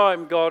whatever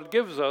time God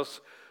gives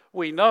us,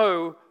 we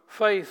know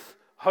faith,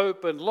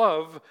 hope, and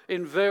love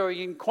in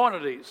varying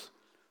quantities.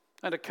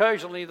 And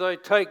occasionally they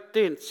take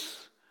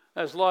dents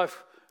as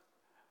life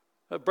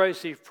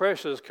abrasive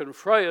pressures can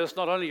fray us,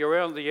 not only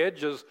around the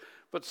edges,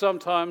 but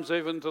sometimes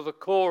even to the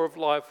core of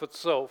life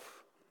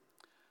itself.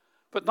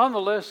 But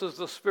nonetheless, as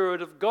the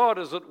Spirit of God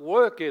is at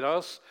work in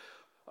us,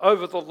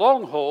 over the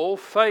long haul,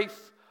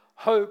 faith,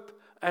 hope,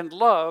 and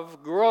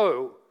love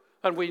grow,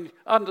 and we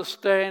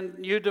understand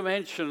new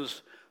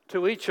dimensions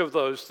to each of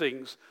those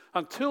things,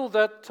 until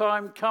that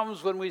time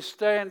comes when we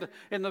stand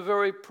in the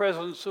very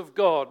presence of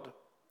God,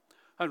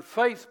 and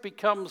faith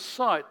becomes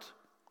sight.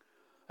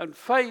 And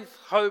faith,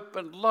 hope,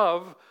 and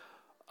love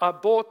are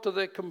brought to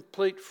their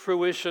complete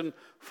fruition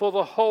for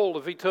the whole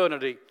of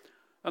eternity.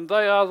 And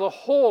they are the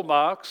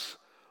hallmarks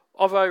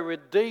of a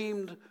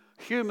redeemed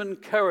human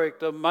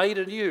character made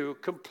anew,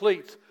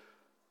 complete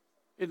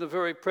in the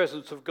very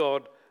presence of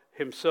God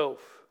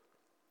himself.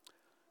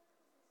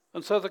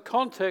 And so the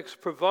context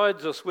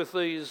provides us with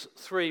these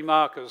three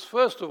markers.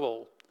 First of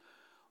all,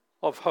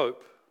 of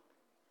hope.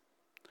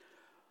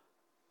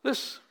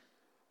 This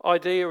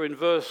idea in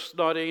verse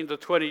 19 to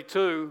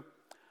 22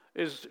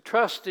 is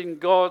trust in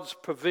God's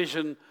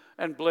provision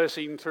and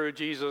blessing through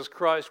Jesus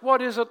Christ.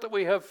 What is it that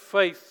we have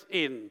faith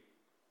in?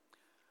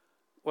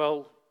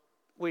 Well,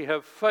 we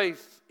have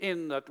faith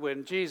in that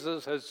when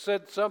Jesus has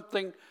said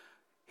something,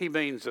 he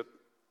means it.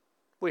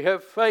 We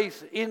have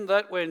faith in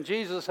that when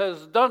Jesus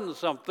has done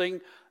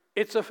something,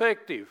 it's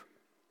effective.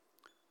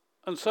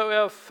 And so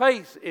our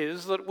faith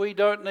is that we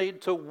don't need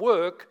to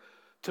work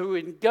to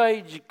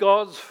engage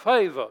God's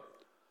favour.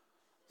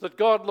 That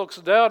God looks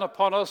down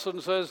upon us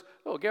and says,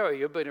 "Oh, Gary,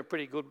 you've been a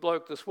pretty good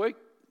bloke this week.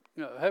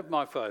 Have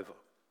my favour."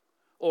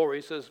 Or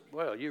he says,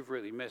 "Well, you've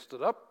really messed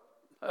it up.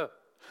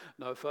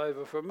 No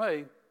favour from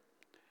me."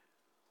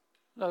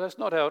 No, that's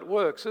not how it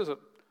works, is it?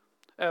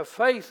 Our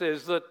faith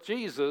is that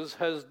Jesus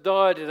has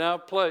died in our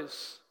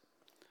place,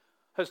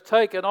 has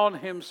taken on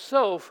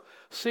himself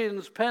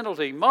sin's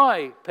penalty,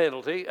 my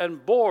penalty,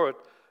 and bore it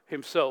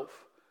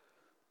himself.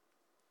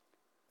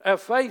 Our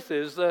faith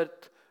is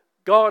that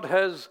God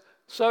has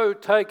so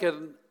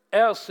taken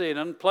our sin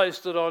and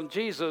placed it on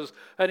Jesus,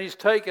 and he's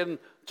taken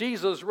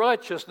Jesus'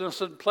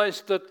 righteousness and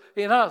placed it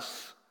in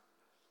us,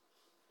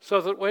 so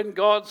that when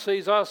God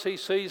sees us, he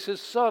sees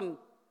his Son.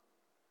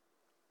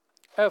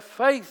 Our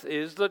faith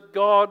is that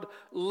God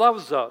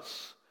loves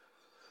us.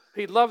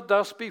 He loved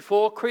us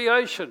before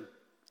creation.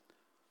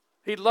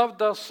 He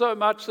loved us so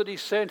much that he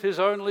sent his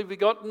only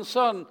begotten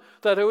Son,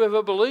 that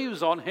whoever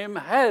believes on him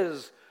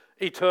has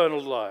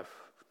eternal life.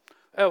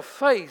 Our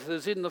faith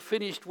is in the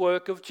finished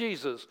work of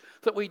Jesus,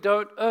 that we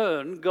don't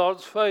earn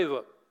God's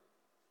favour.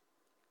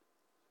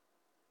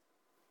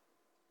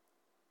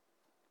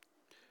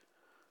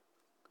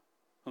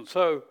 And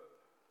so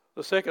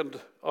the second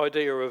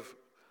idea of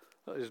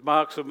his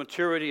marks of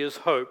maturity is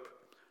hope.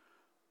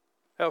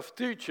 Our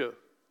future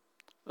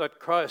that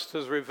Christ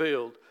has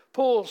revealed.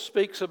 Paul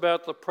speaks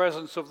about the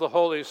presence of the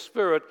Holy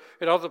Spirit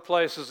in other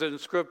places in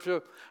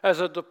Scripture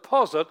as a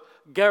deposit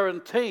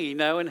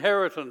guaranteeing our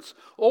inheritance.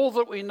 All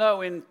that we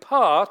know in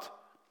part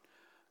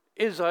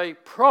is a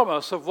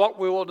promise of what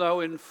we will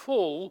know in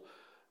full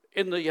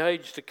in the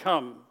age to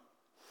come.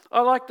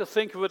 I like to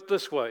think of it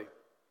this way,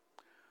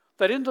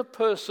 that in the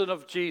person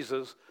of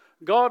Jesus,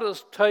 God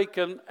has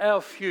taken our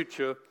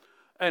future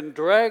and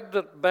dragged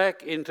it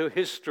back into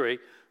history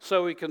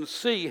so we can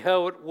see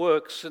how it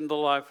works in the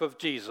life of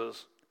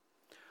Jesus.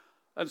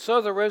 And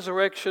so the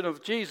resurrection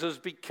of Jesus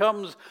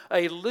becomes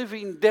a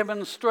living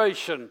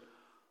demonstration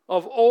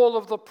of all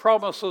of the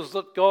promises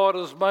that God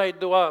has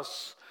made to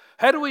us.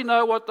 How do we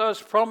know what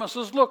those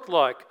promises look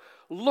like?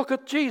 Look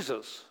at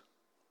Jesus.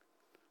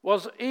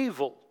 Was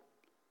evil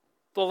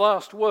the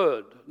last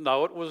word?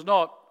 No, it was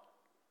not.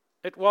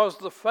 It was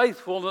the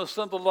faithfulness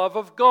and the love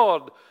of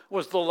God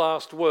was the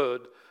last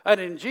word. And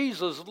in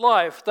Jesus'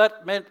 life,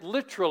 that meant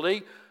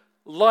literally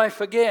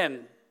life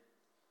again.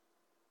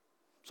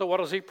 So what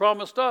has he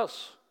promised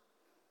us?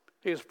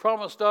 He has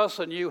promised us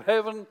a new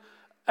heaven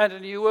and a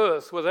new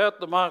earth without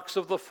the marks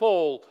of the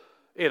fall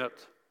in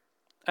it.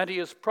 And he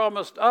has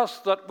promised us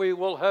that we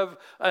will have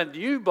a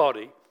new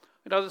body.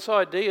 You know, this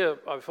idea,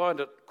 I find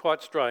it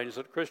quite strange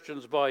that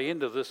Christians buy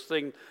into this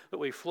thing that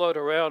we float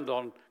around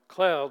on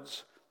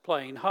clouds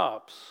playing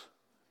harps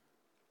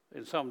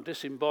in some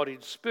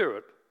disembodied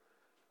spirit.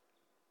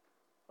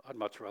 I'd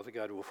much rather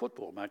go to a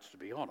football match, to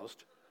be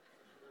honest.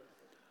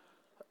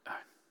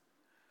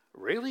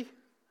 Really?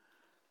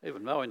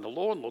 Even mowing the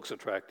lawn looks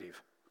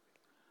attractive.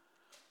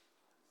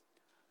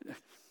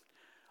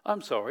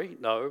 I'm sorry,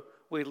 no,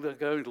 we're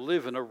going to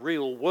live in a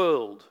real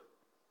world.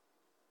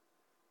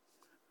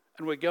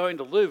 And we're going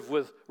to live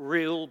with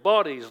real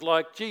bodies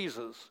like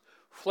Jesus,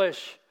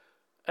 flesh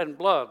and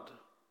blood,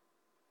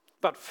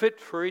 but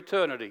fit for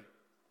eternity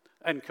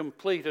and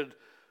completed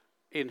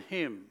in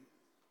him.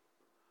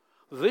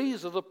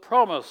 These are the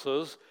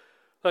promises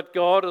that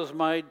God has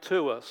made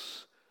to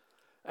us.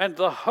 And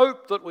the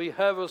hope that we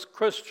have as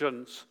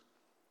Christians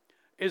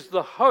is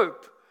the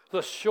hope,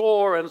 the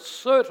sure and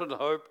certain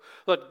hope,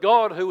 that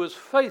God, who is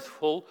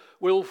faithful,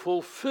 will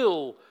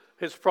fulfill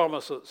his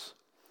promises.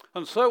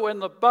 And so when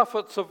the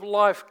buffets of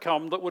life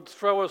come that would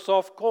throw us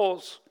off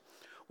course,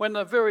 when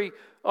the very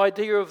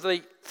idea of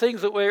the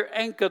things that we're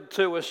anchored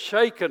to is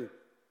shaken,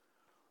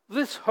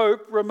 this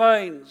hope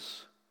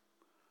remains.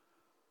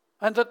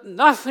 And that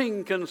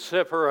nothing can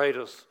separate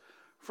us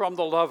from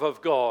the love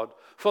of God.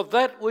 For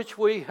that which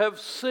we have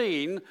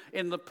seen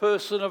in the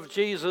person of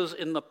Jesus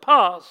in the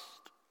past,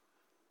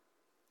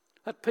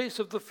 that piece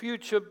of the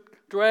future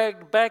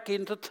dragged back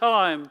into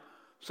time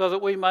so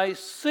that we may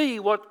see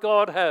what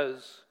God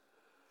has,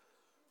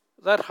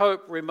 that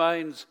hope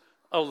remains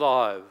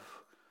alive.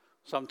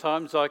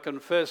 Sometimes I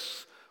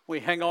confess we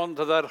hang on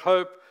to that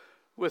hope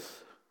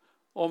with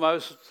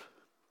almost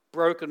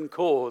broken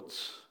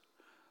cords.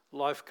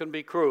 Life can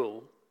be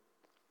cruel.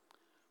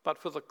 But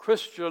for the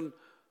Christian,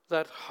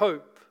 that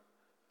hope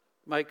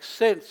makes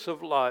sense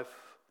of life.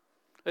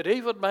 It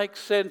even makes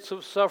sense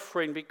of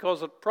suffering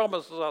because it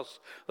promises us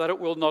that it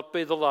will not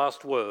be the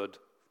last word.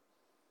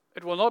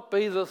 It will not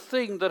be the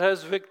thing that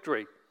has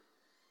victory.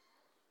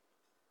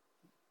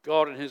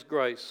 God in his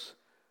grace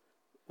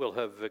will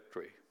have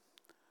victory.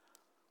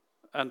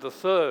 And the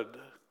third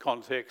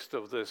context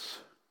of this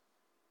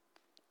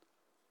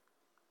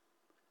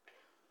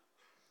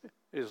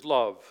is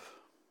love.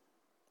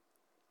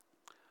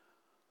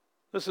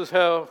 This is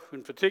how,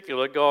 in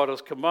particular, God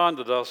has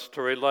commanded us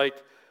to relate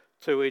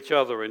to each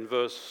other in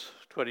verse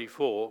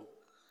 24.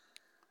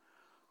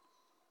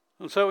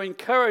 And so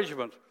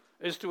encouragement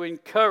is to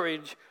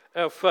encourage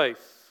our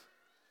faith,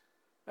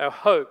 our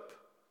hope,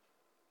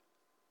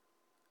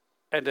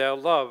 and our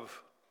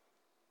love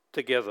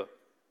together.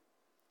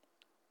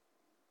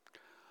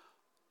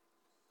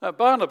 Now,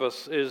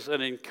 Barnabas is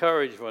an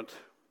encouragement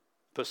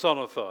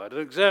personified, an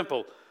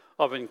example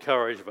of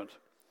encouragement.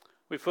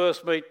 We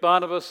first meet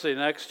Barnabas in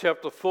Acts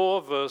chapter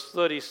 4, verse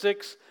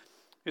 36.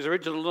 His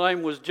original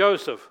name was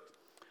Joseph,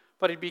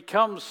 but he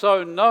becomes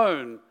so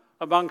known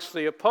amongst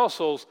the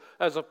apostles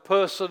as a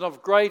person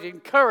of great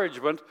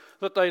encouragement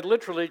that they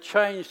literally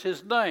changed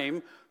his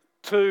name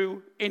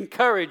to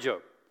Encourager,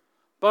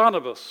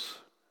 Barnabas.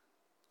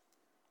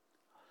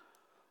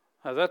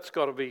 Now that's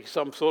got to be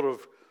some sort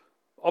of,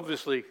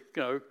 obviously,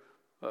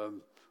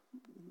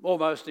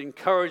 almost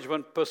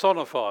encouragement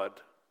personified.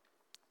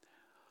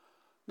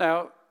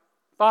 Now,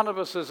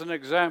 Barnabas is an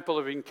example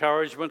of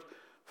encouragement,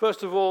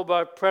 first of all,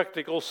 by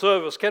practical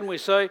service. Can we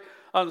say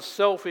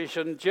unselfish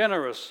and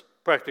generous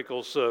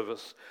practical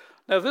service?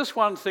 Now, this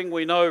one thing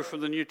we know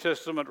from the New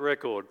Testament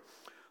record.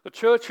 The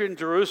church in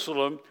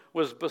Jerusalem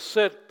was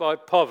beset by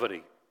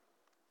poverty.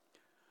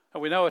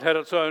 And we know it had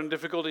its own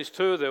difficulties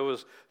too. There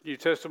was, New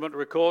Testament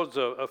records,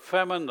 a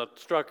famine that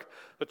struck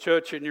the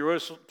church in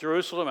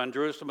Jerusalem and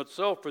Jerusalem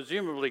itself,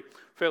 presumably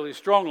fairly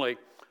strongly.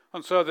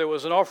 And so there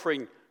was an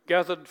offering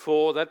gathered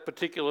for that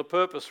particular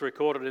purpose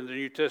recorded in the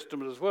New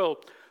Testament as well.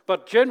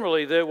 But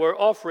generally there were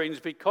offerings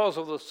because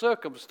of the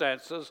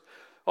circumstances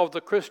of the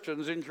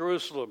Christians in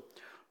Jerusalem.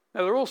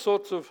 Now there are all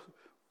sorts of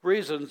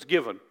reasons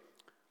given.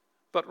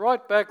 But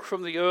right back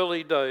from the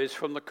early days,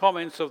 from the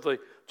comments of the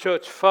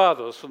church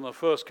fathers from the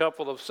first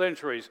couple of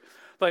centuries,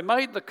 they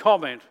made the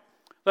comment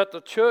that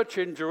the church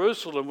in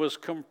Jerusalem was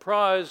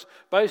comprised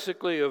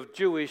basically of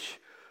Jewish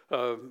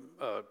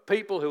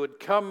people who had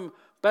come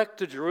back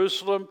to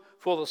Jerusalem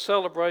for the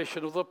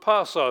celebration of the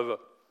Passover.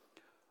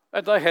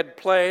 And they had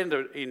planned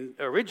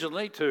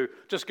originally to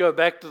just go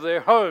back to their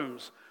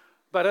homes.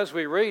 But as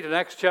we read in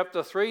Acts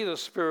chapter 3, the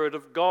Spirit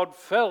of God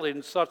fell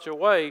in such a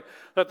way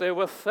that there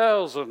were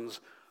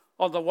thousands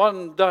on the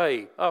one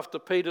day after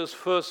Peter's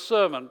first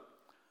sermon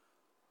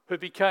who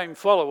became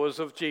followers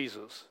of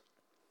Jesus.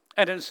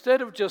 And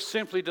instead of just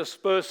simply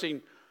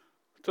dispersing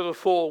to the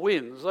four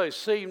winds, they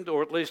seemed,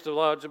 or at least a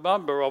large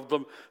number of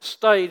them,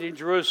 stayed in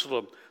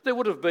Jerusalem. There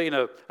would have been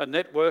a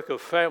network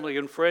of family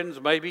and friends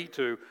maybe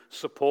to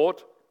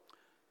support,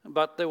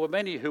 but there were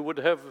many who would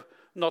have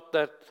not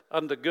that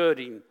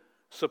undergirding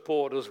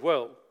support as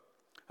well.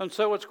 And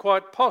so it's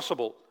quite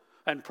possible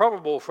and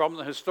probable from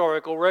the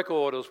historical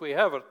record as we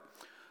have it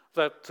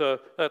that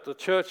the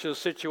church's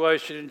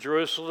situation in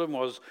Jerusalem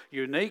was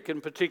unique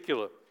and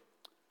particular.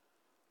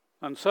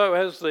 And so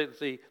as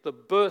the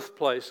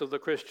birthplace of the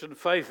Christian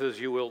faith, as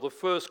you will, the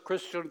first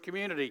Christian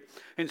community,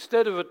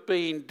 instead of it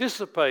being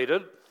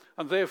dissipated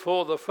and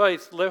therefore the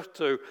faith left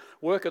to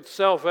work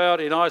itself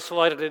out in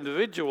isolated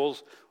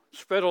individuals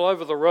spread all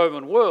over the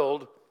Roman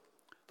world,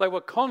 they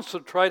were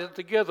concentrated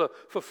together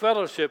for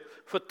fellowship,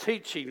 for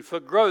teaching, for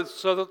growth,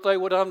 so that they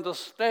would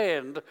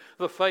understand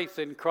the faith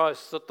in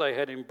Christ that they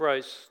had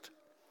embraced.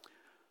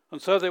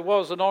 And so there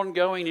was an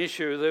ongoing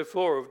issue,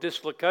 therefore, of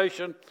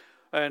dislocation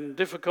and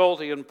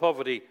difficulty and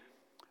poverty.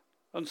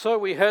 And so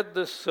we had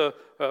this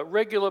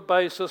regular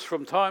basis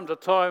from time to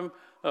time.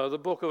 The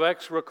book of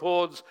Acts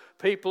records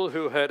people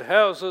who had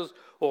houses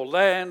or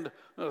land,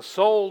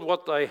 sold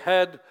what they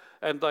had,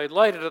 and they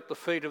laid it at the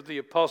feet of the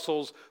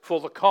apostles for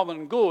the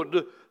common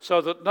good,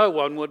 so that no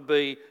one would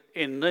be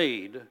in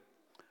need.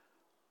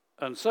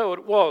 And so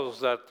it was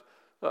that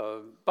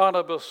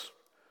Barnabas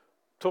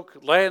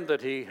took land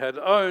that he had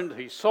owned,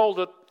 he sold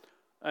it,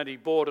 and he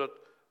bought it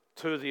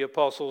to the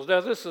apostles.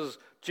 Now this is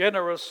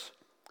generous,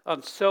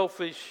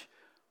 unselfish,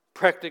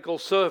 practical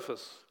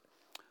service.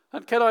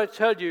 And can I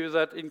tell you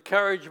that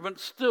encouragement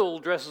still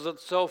dresses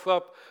itself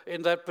up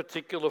in that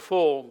particular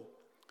form?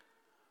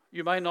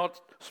 You may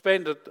not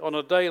spend it on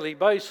a daily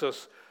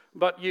basis,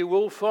 but you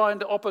will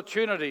find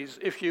opportunities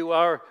if you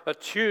are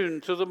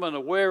attuned to them and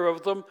aware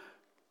of them,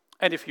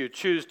 and if you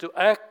choose to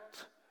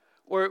act,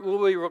 where it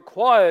will be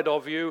required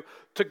of you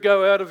to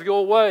go out of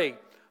your way.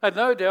 And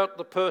no doubt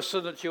the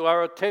person that you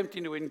are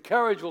attempting to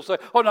encourage will say,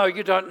 "Oh no,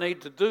 you don't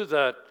need to do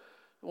that."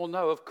 Well,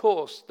 no, of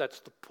course, that's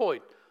the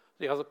point.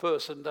 The other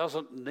person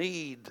doesn't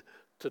need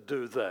to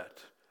do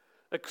that,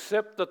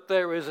 except that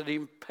there is an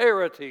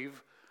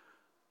imperative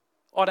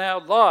on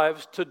our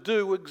lives to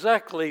do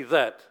exactly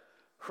that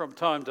from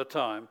time to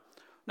time.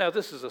 Now,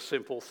 this is a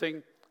simple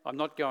thing. I'm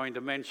not going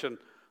to mention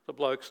the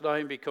bloke's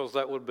name because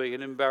that would be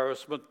an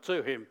embarrassment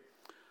to him.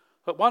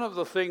 But one of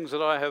the things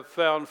that I have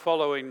found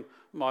following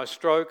my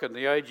stroke and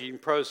the aging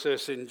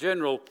process in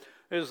general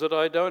is that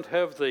I don't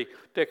have the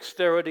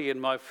dexterity in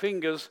my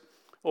fingers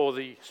or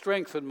the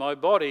strength in my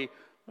body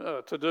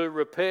to do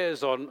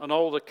repairs on an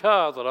older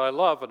car that I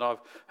love, and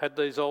I've had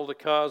these older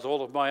cars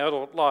all of my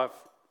adult life.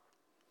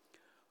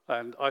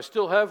 And I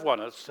still have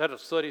one. It's had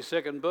its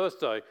 32nd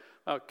birthday,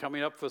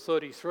 coming up for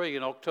 33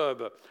 in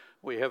October.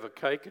 We have a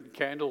cake and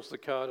candles. The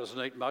car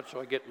doesn't eat much.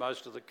 I get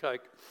most of the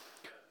cake.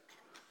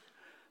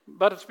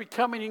 But it's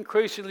becoming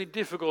increasingly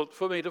difficult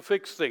for me to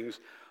fix things.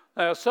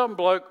 Now, some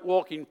bloke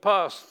walking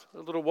past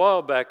a little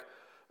while back,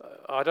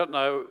 I don't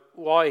know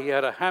why he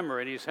had a hammer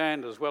in his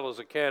hand as well as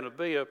a can of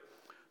beer,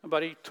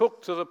 but he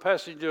took to the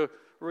passenger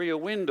rear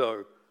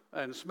window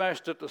and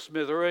smashed it to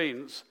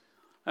smithereens.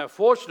 Now,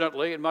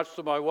 fortunately, and much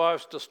to my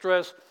wife's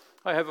distress,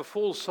 I have a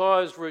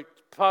full-size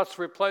parts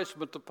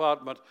replacement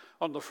department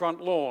on the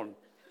front lawn.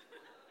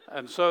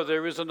 And so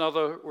there is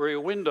another rear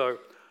window.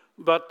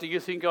 But do you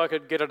think I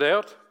could get it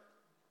out?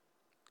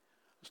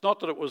 It's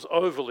not that it was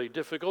overly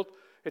difficult,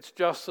 it's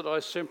just that I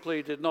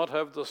simply did not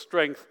have the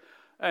strength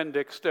and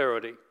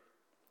dexterity.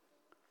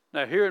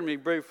 Now, hearing me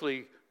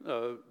briefly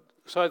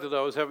say that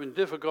I was having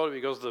difficulty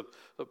because the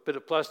bit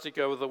of plastic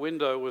over the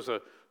window was a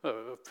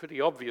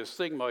pretty obvious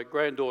thing. My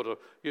granddaughter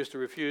used to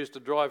refuse to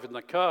drive in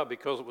the car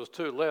because it was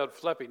too loud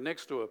flapping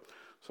next to her.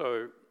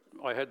 So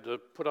I had to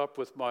put up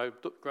with my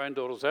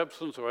granddaughter's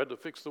absence, or I had to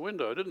fix the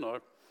window, didn't I?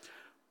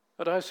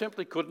 But I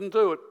simply couldn't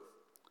do it,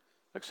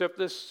 except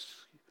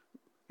this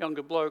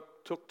younger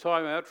bloke took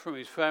time out from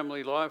his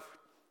family life,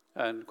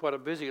 and quite a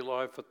busy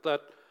life at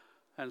that,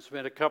 and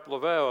spent a couple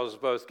of hours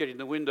both getting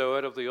the window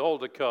out of the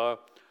older car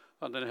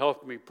and then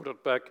helping me put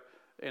it back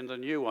in the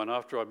new one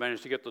after I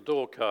managed to get the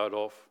door card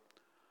off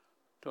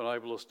to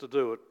enable us to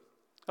do it.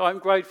 I'm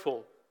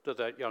grateful to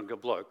that younger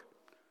bloke.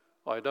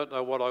 I don't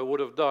know what I would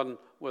have done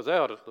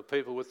without it. The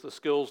people with the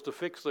skills to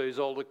fix these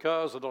older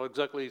cars are not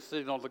exactly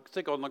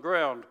thick on the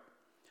ground.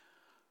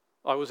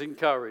 I was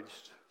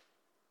encouraged.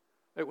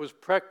 It was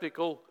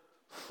practical,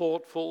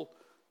 thoughtful,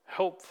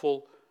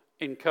 helpful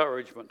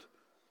encouragement.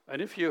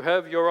 And if you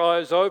have your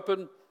eyes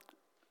open,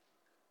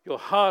 your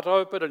heart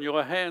open, and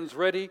your hands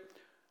ready,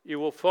 you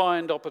will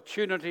find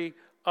opportunity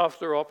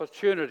after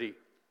opportunity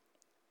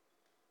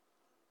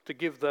to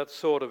give that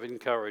sort of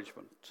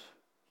encouragement.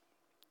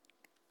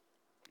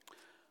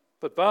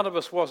 But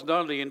Barnabas wasn't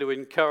only into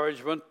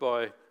encouragement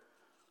by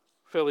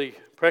fairly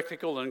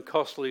practical and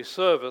costly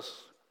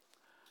service,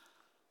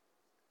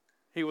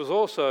 he was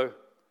also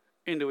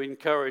into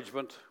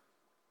encouragement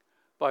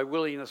by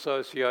willing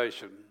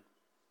association.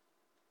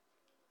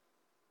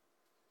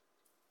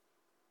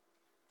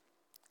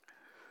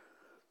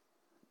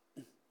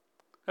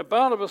 Now,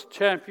 Barnabas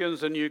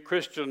champions a new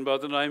Christian by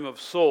the name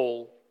of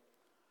Saul.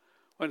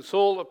 When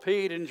Saul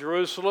appeared in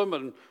Jerusalem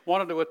and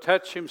wanted to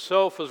attach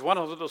himself as one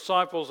of the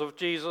disciples of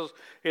Jesus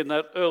in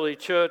that early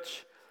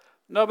church,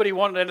 nobody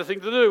wanted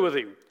anything to do with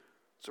him.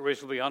 It's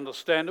reasonably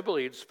understandable.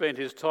 He'd spent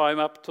his time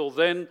up till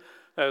then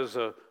as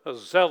a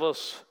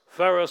zealous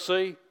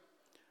Pharisee,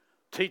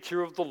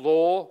 teacher of the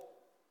law,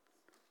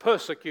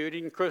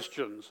 persecuting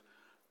Christians,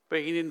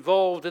 being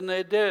involved in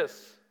their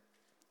death.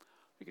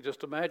 You can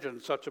just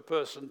imagine such a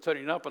person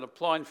turning up and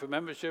applying for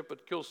membership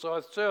at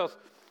Kilsyth South.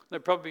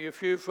 There'd probably be a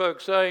few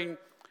folks saying,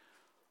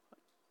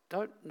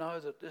 "Don't know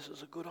that this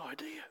is a good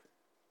idea."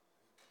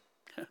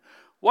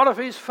 What if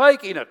he's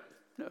faking it?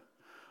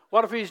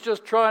 What if he's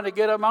just trying to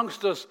get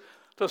amongst us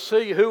to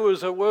see who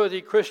is a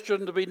worthy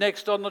Christian to be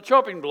next on the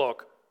chopping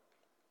block?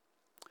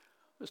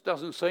 This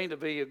doesn't seem to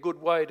be a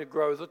good way to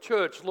grow the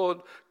church.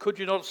 Lord, could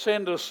you not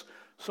send us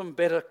some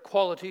better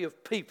quality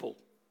of people?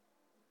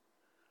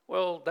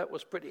 Well, that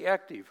was pretty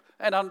active,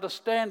 and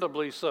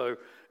understandably so,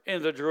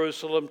 in the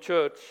Jerusalem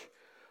church.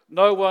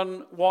 No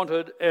one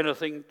wanted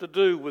anything to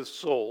do with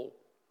Saul.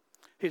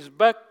 His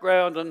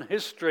background and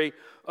history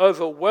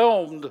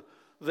overwhelmed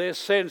their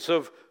sense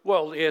of,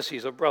 well, yes,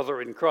 he's a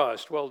brother in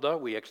Christ. Well, no,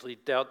 we actually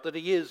doubt that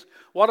he is.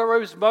 What are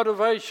his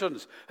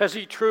motivations? Has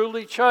he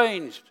truly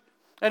changed?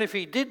 And if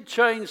he did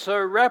change so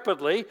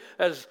rapidly,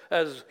 as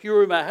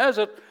rumour has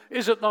it,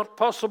 is it not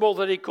possible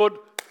that he could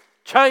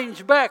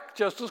change back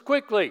just as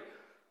quickly?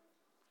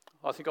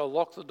 I think I'll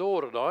lock the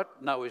door tonight.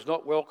 No, he's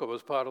not welcome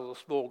as part of the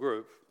small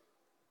group.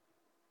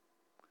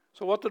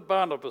 So what did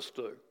Barnabas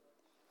do?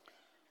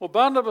 Well,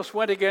 Barnabas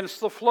went against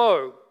the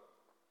flow.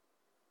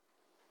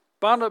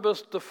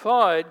 Barnabas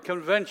defied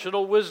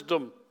conventional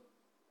wisdom.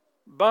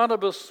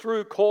 Barnabas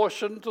threw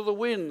caution to the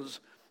winds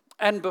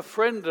and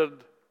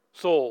befriended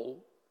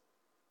Saul.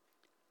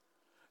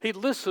 He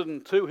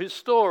listened to his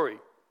story.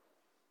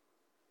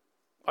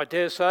 I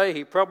dare say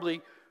he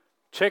probably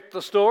checked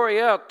the story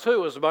out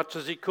too as much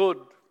as he could.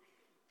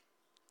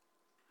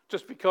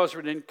 Just because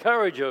you're an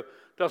encourager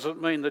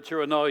doesn't mean that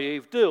you're a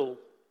naive dill.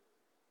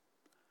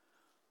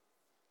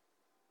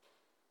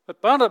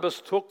 But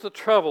Barnabas took the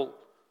trouble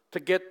to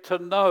get to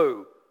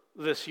know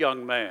this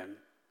young man,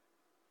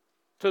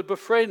 to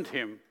befriend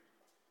him,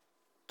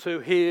 to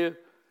hear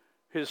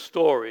his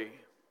story.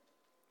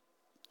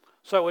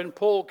 So when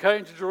Paul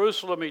came to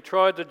Jerusalem, he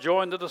tried to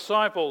join the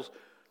disciples,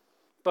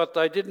 but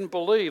they didn't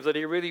believe that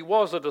he really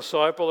was a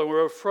disciple and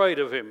were afraid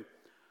of him.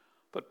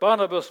 But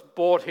Barnabas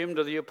brought him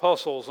to the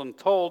apostles and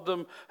told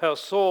them how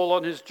Saul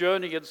on his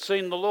journey had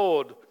seen the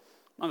Lord,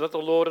 and that the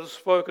Lord had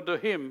spoken to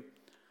him,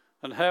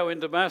 and how in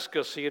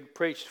Damascus he had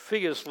preached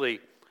fiercely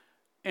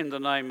in the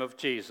name of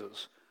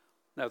Jesus.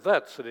 Now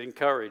that's an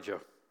encourager.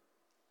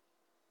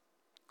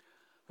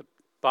 But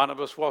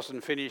Barnabas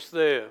wasn't finished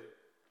there.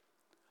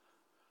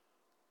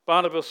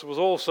 Barnabas was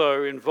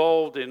also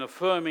involved in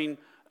affirming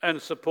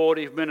and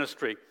supportive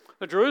ministry.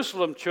 The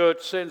Jerusalem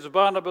church sends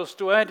Barnabas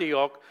to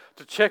Antioch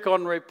to check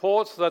on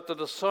reports that the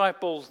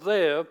disciples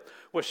there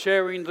were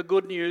sharing the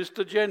good news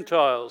to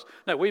Gentiles.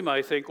 Now we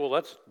may think, well,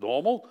 that's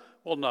normal.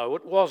 Well, no,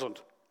 it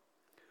wasn't.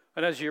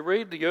 And as you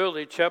read the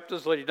early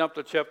chapters leading up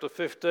to chapter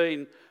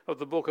 15 of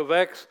the book of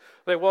Acts,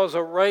 there was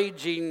a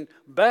raging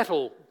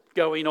battle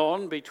going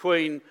on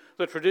between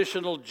the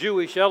traditional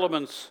Jewish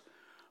elements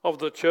of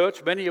the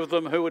church, many of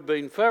them who had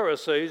been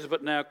Pharisees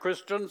but now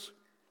Christians,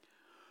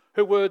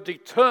 who were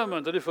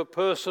determined that if a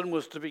person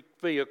was to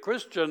be a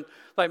Christian,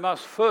 they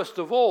must first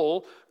of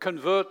all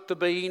convert to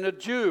being a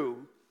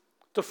Jew,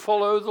 to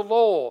follow the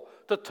law,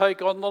 to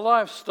take on the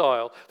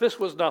lifestyle. This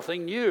was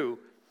nothing new.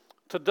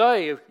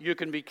 Today, you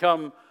can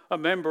become a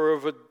member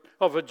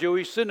of a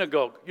Jewish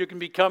synagogue. You can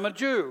become a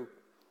Jew.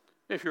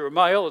 If you're a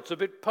male, it's a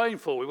bit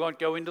painful. We won't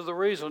go into the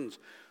reasons.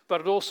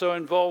 But it also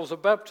involves a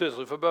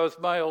baptism for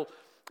both male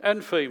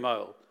and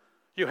female.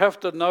 You have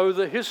to know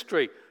the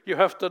history. You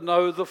have to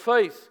know the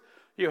faith.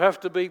 You have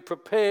to be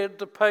prepared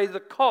to pay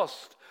the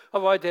cost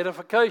of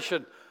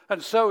identification.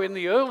 And so in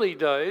the early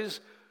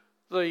days,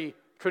 the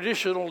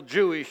traditional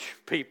Jewish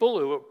people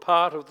who were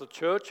part of the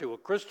church, who were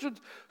Christians,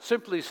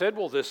 simply said,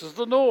 well, this is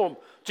the norm.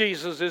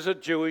 Jesus is a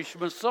Jewish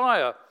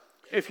Messiah.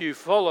 If you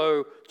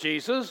follow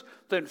Jesus,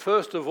 then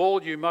first of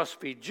all you must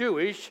be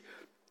Jewish,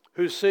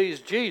 who sees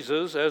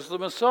Jesus as the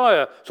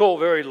Messiah. It's all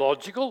very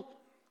logical.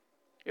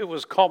 It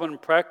was common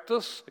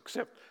practice,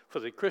 except for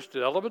the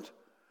Christian element.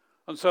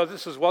 And so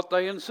this is what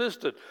they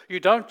insisted. You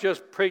don't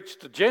just preach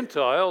to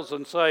Gentiles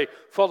and say,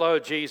 follow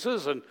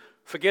Jesus and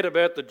forget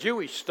about the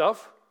Jewish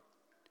stuff.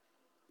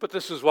 But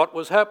this is what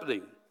was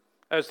happening.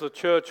 As the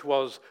church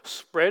was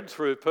spread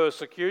through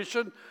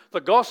persecution,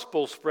 the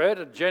gospel spread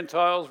and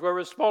Gentiles were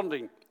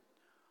responding.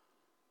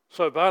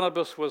 So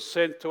Barnabas was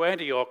sent to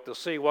Antioch to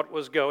see what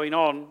was going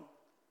on.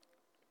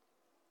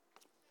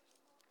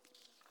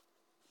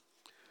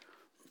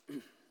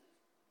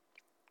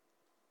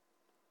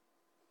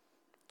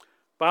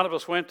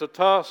 Barnabas went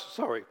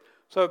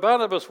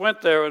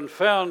there and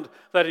found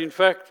that in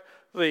fact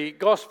the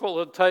gospel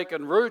had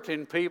taken root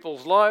in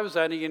people's lives,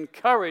 and he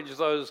encouraged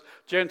those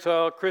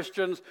Gentile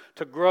Christians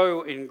to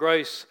grow in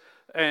grace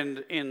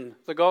and in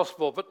the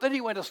gospel. But then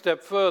he went a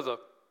step further.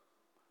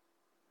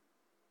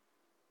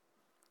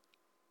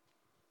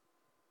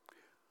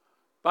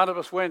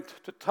 Barnabas went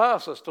to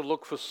Tarsus to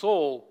look for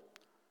Saul.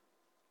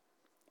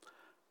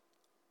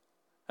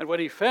 And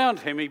when he found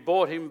him, he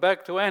brought him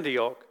back to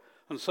Antioch.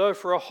 And so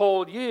for a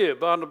whole year,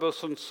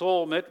 Barnabas and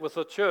Saul met with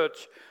the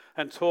church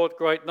and taught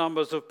great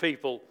numbers of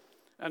people.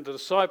 And the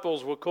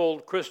disciples were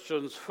called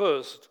Christians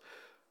first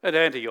at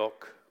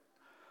Antioch.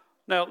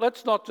 Now,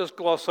 let's not just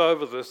gloss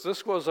over this.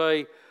 This was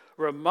a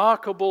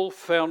remarkable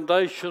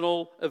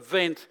foundational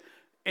event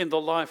in the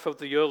life of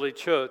the early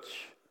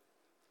church.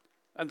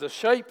 And the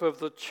shape of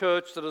the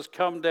church that has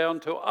come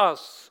down to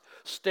us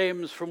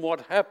stems from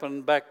what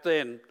happened back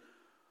then.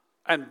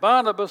 And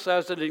Barnabas,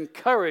 as an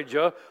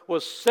encourager,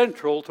 was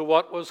central to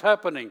what was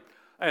happening.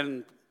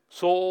 And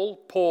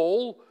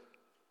Paul,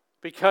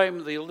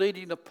 became the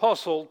leading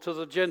apostle to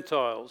the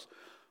Gentiles.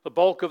 The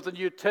bulk of the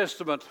New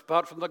Testament,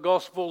 apart from the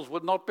Gospels,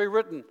 would not be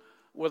written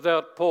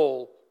without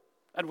Paul.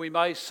 And we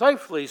may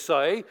safely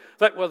say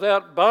that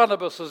without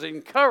Barnabas'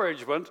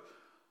 encouragement,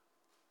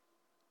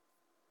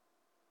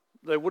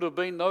 there would have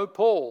been no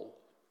Paul.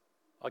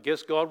 I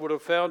guess God would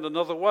have found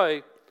another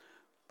way,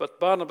 but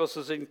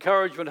Barnabas'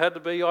 encouragement had to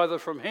be either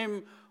from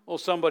him or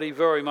somebody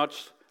very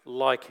much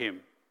like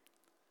him.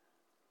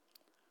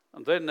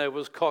 And then there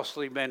was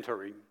costly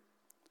mentoring.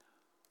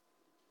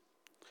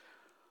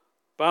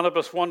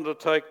 Barnabas wanted to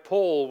take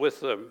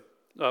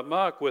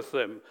Mark with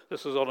them.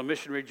 This was on a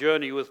missionary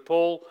journey with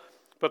Paul,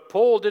 but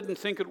Paul didn't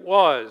think it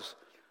wise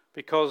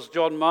because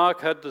John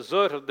Mark had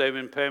deserted them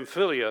in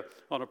Pamphylia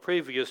on a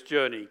previous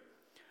journey.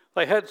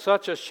 They had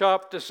such a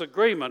sharp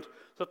disagreement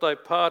that they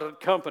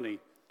parted company.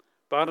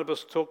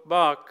 Barnabas took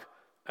Mark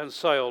and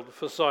sailed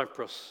for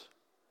Cyprus.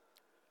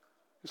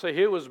 So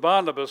here was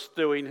Barnabas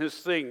doing his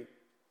thing.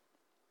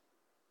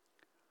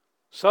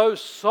 So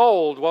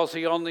sold was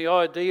he on the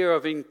idea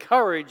of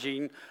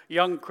encouraging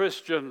young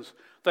Christians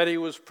that he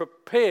was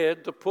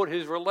prepared to put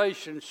his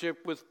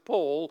relationship with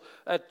Paul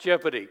at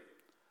jeopardy.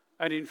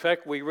 And in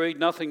fact, we read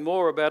nothing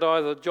more about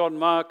either John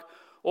Mark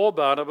or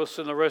Barnabas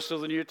in the rest of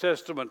the New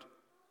Testament.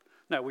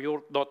 Now, we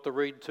ought not to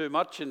read too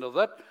much into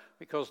that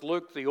because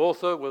Luke, the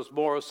author, was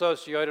more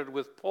associated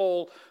with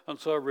Paul and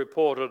so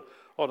reported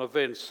on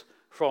events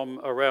from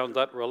around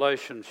that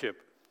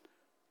relationship.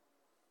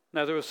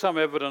 Now, there is some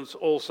evidence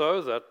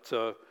also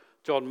that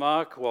John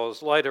Mark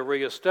was later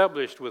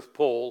re-established with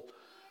Paul.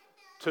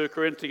 2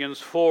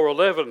 Corinthians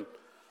 4:11,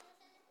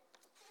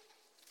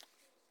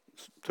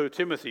 2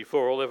 Timothy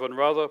 4:11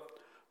 rather,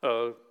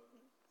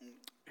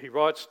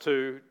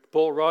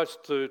 Paul writes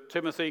to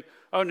Timothy,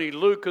 "Only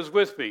Luke is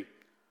with me.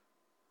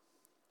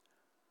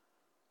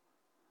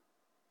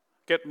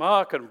 Get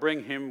Mark and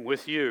bring him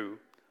with you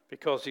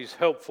because he's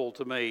helpful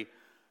to me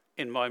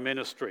in my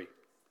ministry."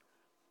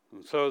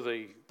 And so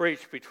the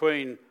breach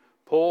between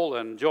Paul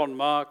and John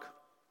Mark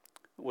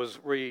was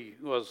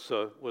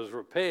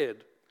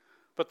repaired.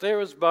 But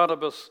there is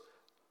Barnabas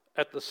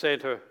at the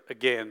centre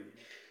again.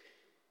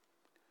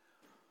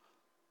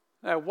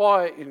 Now,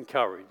 why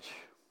encourage?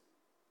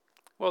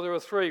 Well, there are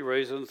three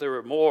reasons. There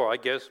are more, I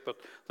guess, but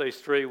these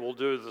three will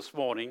do this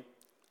morning.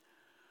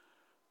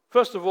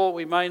 First of all,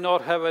 we may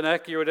not have an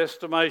accurate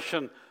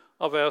estimation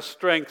of our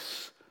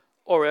strengths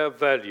or our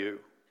value.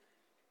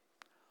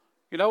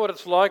 You know what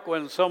it's like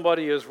when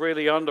somebody is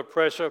really under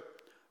pressure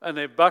and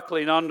they're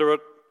buckling under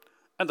it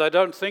and they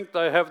don't think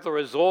they have the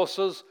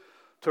resources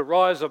to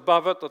rise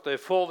above it, that they're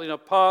falling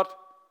apart?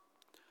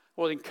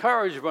 Well,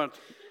 encouragement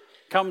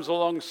comes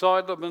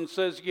alongside them and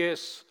says,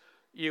 yes,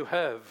 you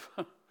have.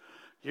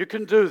 You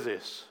can do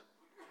this.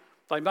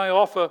 They may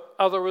offer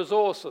other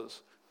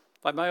resources.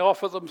 They may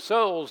offer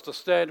themselves to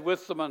stand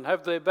with them and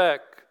have their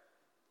back.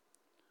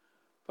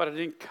 But an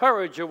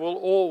encourager will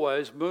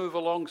always move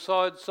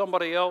alongside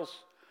somebody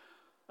else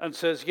and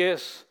says,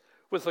 yes,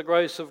 with the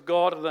grace of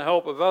God and the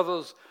help of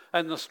others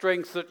and the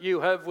strength that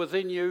you have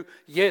within you,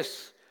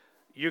 yes,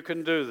 you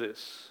can do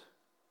this.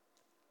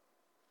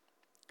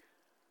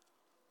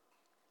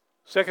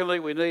 Secondly,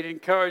 we need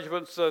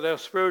encouragement so that our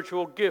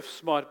spiritual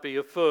gifts might be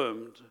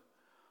affirmed.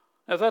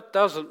 Now, that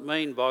doesn't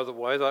mean, by the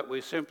way, that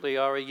we simply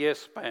are a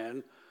yes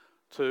man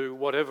to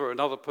whatever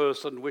another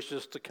person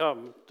wishes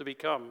to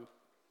become.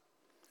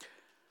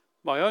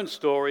 My own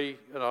story,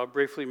 and I'll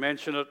briefly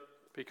mention it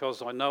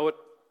because I know it,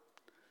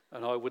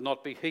 and I would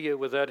not be here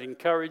without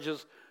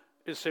encouragers,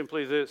 is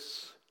simply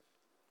this.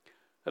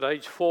 At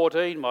age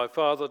 14, my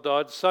father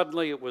died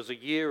suddenly. It was a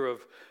year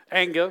of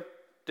anger,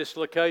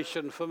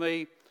 dislocation for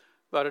me,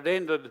 but it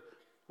ended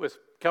with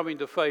coming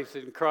to faith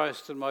in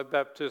Christ and my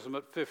baptism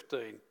at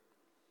 15.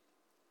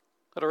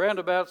 At around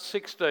about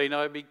 16,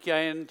 I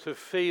began to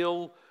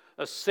feel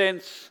a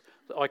sense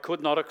that I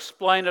could not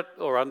explain it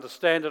or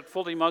understand it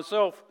fully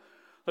myself,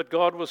 that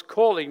God was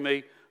calling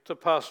me to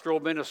pastoral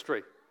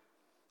ministry.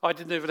 I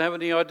didn't even have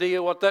any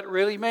idea what that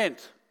really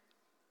meant.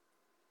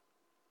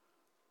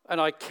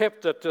 And I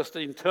kept it just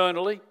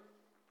internally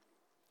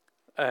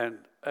and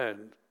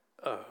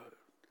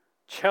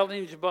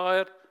challenged by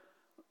it,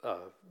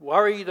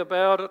 worried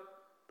about it,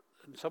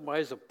 in some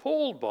ways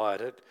appalled by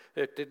it.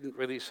 It didn't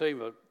really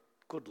seem a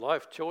good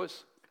life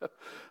choice.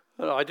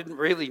 I didn't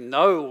really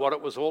know what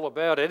it was all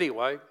about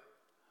anyway.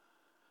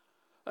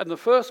 And the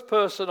first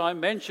person I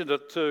mentioned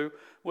it to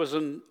was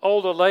an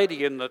older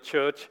lady in the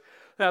church.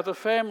 Now, the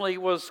family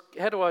was,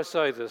 how do I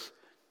say this,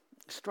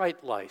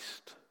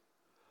 straight-laced.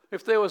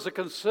 If there was a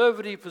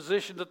conservative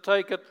position to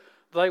take it,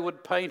 they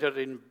would paint it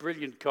in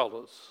brilliant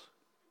colours.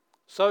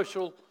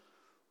 Social,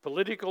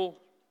 political,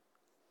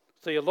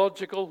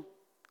 theological,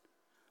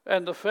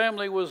 and the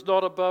family was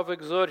not above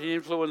exerting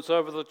influence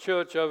over the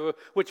church, over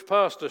which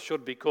pastor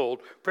should be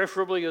called,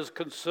 preferably as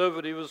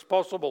conservative as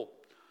possible.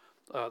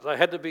 They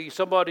had to be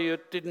somebody who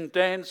didn't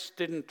dance,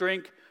 didn't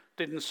drink,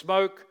 didn't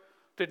smoke,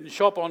 didn't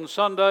shop on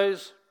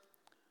Sundays.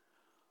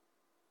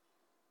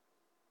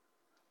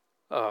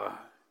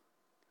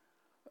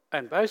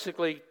 And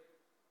basically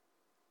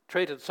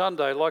treated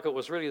Sunday like it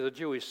was really the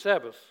Jewish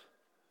Sabbath.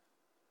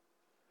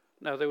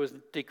 Now, there was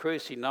a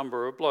decreasing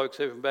number of blokes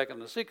even back in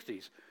the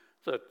 60s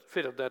that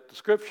fitted that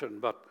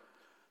description,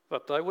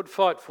 but they would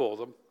fight for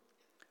them.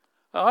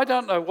 I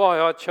don't know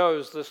why I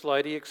chose this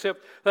lady,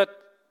 except that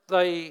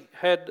they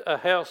had a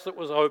house that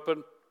was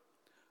open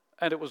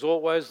and it was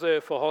always there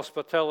for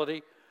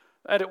hospitality,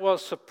 and it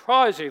was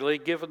surprisingly,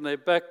 given their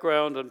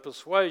background and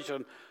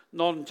persuasion,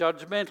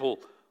 non-judgmental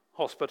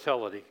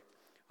hospitality.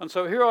 And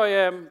so here I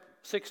am,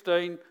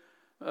 16,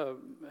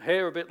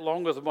 hair a bit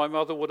longer than my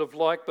mother would have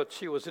liked, but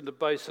she was into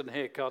basin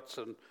haircuts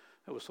and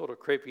it was sort of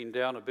creeping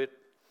down a bit.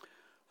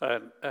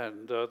 And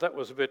that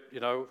was a bit,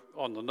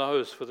 on the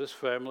nose for this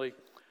family.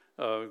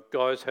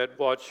 Guys had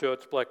white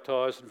shirts, black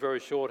ties, and very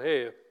short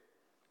hair.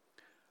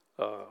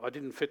 I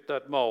didn't fit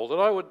that mould. And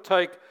I would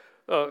take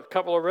a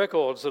couple of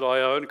records that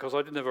I owned, because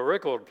I didn't have a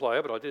record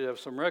player, but I did have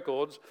some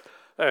records,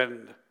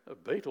 and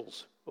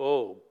Beatles,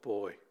 oh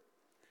boy.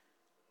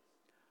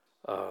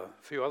 A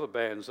few other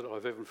bands that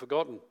I've even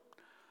forgotten.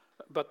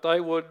 But they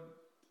would,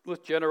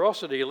 with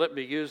generosity, let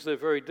me use their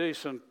very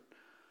decent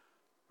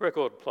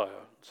record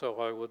player. So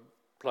I would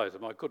play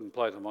them. I couldn't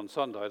play them on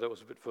Sunday. That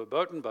was a bit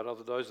verboten, but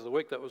other days of the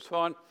week, that was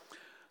fine.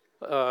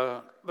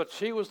 But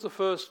she was the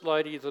first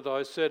lady that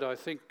I said, I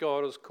think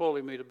God is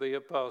calling me to be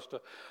a pastor.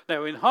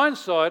 Now, in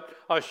hindsight,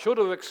 I should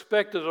have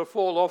expected to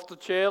fall off the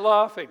chair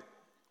laughing,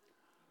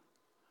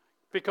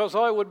 because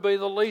I would be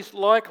the least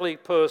likely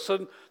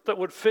person that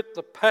would fit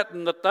the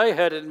pattern that they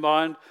had in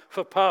mind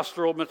for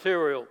pastoral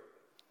material.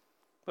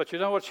 But you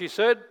know what she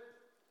said?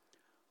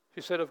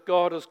 She said, if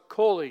God is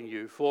calling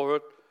you for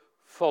it,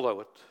 follow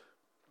it,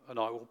 and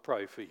I will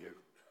pray for you.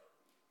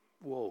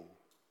 Whoa.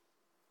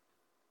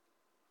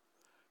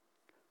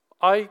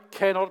 I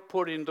cannot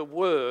put into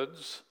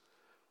words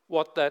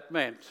what that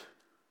meant.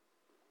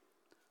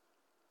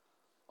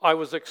 I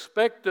was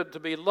expected to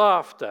be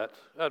laughed at,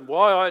 and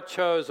why I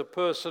chose a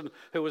person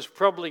who was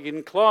probably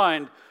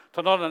inclined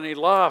to not only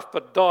laugh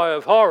but die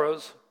of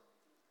horrors.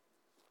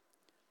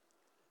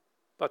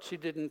 But she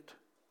didn't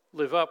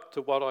live up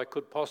to what I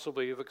could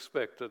possibly have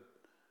expected.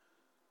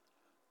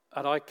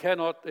 And I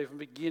cannot even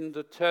begin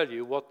to tell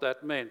you what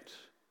that meant.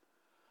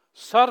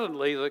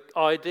 Suddenly, the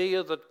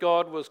idea that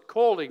God was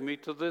calling me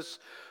to this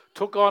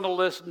took on a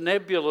less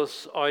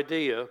nebulous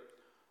idea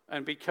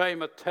and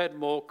became a tad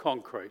more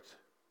concrete.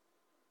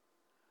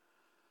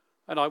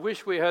 And I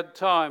wish we had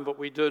time, but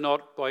we do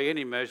not by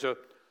any measure,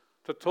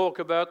 to talk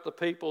about the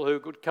people who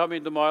could come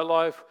into my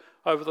life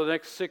over the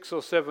next 6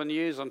 or 7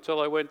 years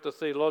until I went to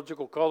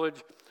theological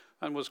college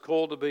and was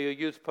called to be a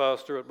youth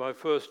pastor at my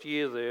first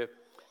year there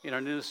in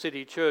an inner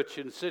city church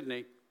in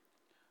Sydney.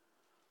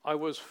 I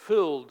was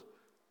filled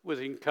with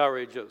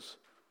encouragers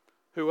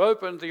who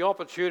opened the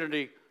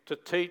opportunity to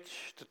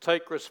teach, to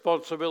take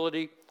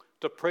responsibility,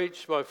 to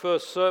preach. My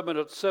first sermon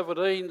at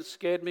 17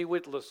 scared me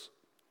witless.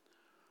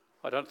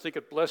 I don't think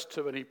it blessed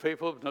too many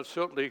people, but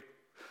certainly,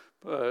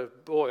 I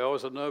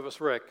was a nervous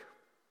wreck.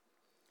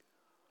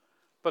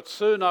 But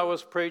soon I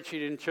was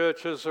preaching in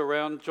churches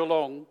around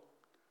Geelong.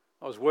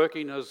 I was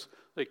working as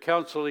the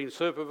counselling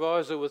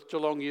supervisor with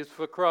Geelong Youth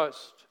for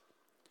Christ.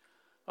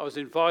 I was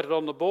invited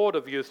on the board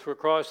of Youth for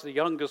Christ, the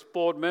youngest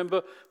board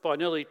member by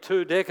nearly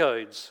 2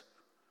 decades,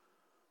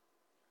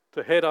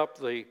 to head up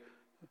the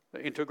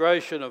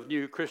integration of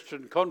new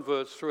Christian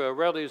converts through our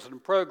rallies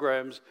and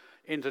programs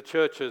into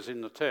churches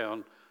in the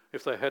town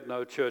if they had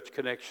no church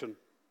connection.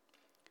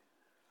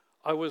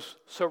 I was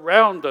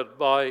surrounded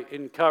by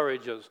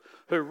encouragers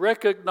who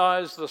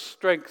recognised the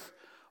strength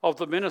of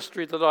the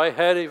ministry that I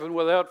had even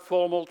without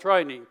formal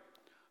training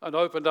and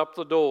opened up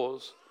the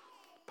doors.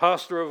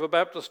 Pastor of a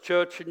Baptist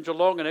church in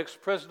Geelong and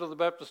ex-president of the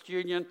Baptist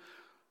Union,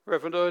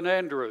 Reverend Ern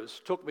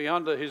Andrews, took me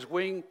under his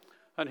wing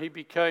and he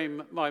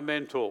became my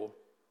mentor.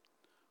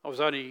 I was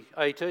only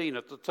 18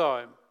 at the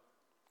time.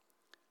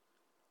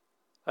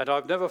 And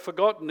I've never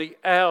forgotten the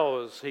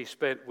hours he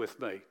spent with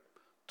me,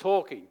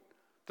 talking,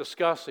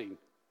 discussing,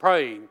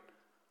 praying.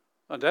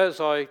 And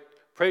as I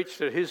preached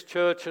at his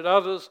church and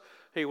others,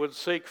 he would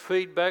seek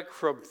feedback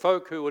from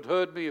folk who had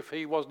heard me if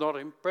he was not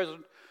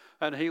present,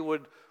 and he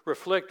would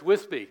reflect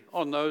with me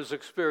on those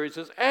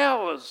experiences,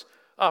 hours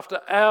after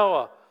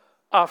hour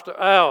after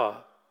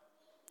hour.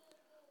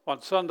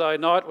 On Sunday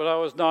night when I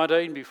was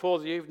 19, before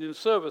the evening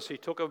service, he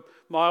took a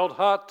mild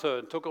heart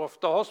turn, took off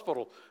to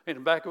hospital in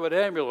the back of an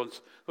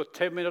ambulance with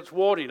 10 minutes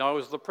warning. I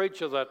was the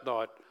preacher that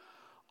night.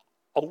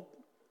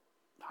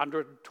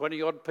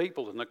 120 odd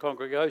people in the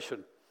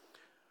congregation.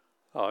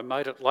 I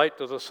made it late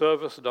to the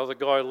service, another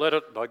guy led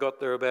it, and I got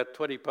there about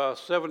 20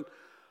 past 7,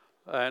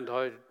 and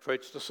I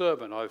preached a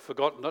sermon. I've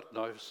forgotten it, and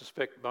I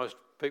suspect most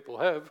people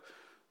have,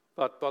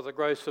 but by the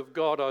grace of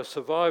God I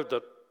survived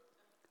it.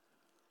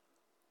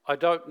 I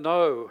don't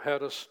know how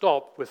to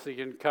stop with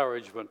the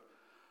encouragement.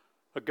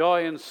 A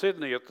guy in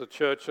Sydney at the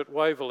church at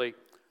Waverley,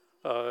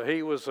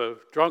 he was a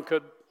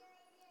drunkard,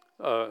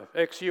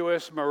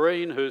 ex-US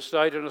Marine who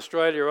stayed in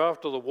Australia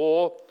after the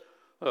war,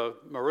 a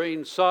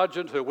Marine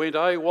sergeant who went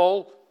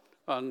AWOL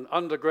and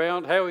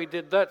underground. How he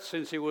did that,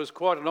 since he was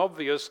quite an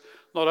obvious,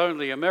 not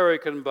only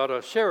American, but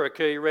a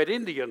Cherokee Red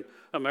Indian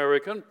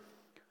American.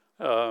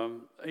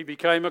 He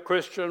became a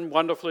Christian,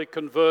 wonderfully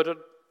converted,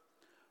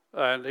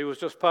 and he was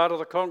just part of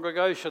the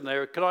congregation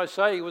there. Can I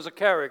say he was a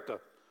character?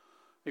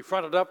 He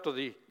fronted up to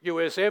the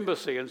US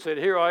Embassy and said,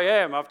 "Here I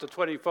am after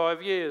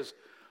 25 years.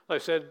 They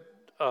said,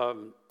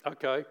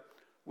 okay,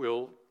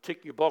 we'll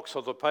tick your box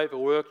on the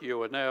paperwork,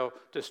 you are now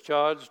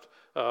discharged,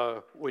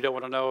 we don't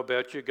want to know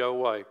about you, go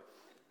away.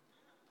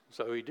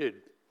 So he did,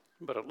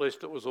 but at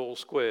least it was all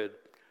squared.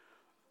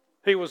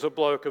 He was a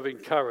bloke of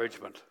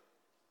encouragement.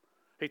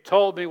 He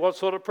told me what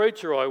sort of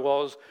preacher I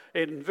was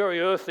in very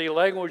earthly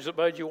language that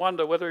made you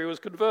wonder whether he was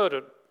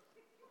converted.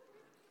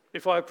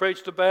 If I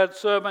preached a bad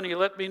sermon, he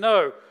let me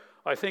know.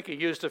 I think he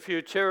used a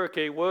few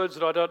Cherokee words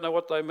that I don't know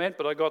what they meant,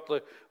 but I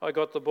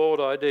got the broad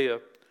idea.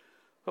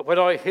 But when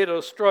I hit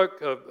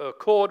a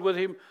chord with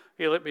him,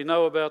 he let me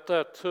know about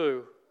that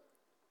too.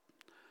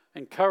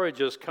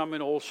 Encouragers come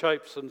in all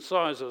shapes and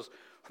sizes,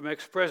 from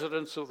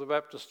ex-presidents of the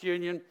Baptist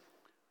Union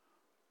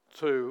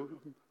to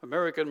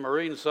American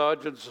Marine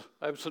sergeants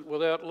absent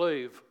without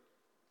leave.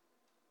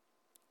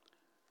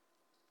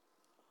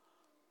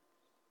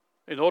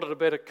 In order to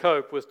better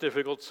cope with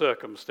difficult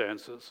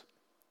circumstances.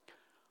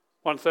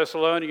 1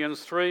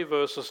 Thessalonians 3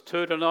 verses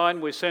 2 to 9,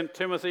 we sent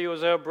Timothy, who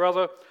is our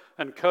brother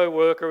and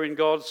co-worker in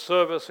God's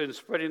service in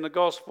spreading the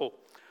gospel,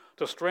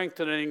 to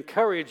strengthen and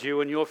encourage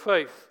you in your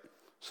faith,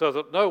 so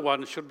that no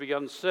one should be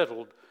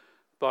unsettled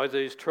by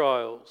these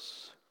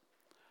trials.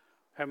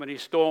 How many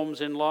storms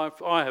in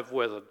life I have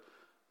weathered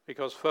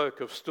because folk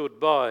have stood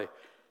by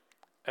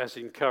as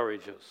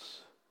encouragers.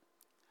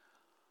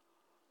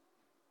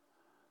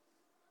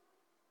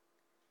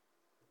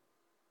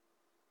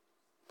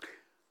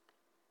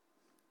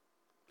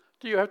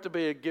 Do you have to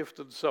be a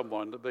gifted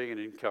someone to be an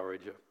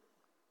encourager?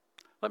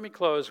 Let me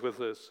close with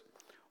this.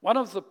 One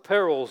of the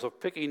perils of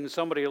picking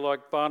somebody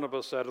like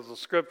Barnabas out of the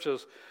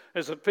scriptures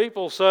is that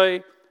people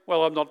say,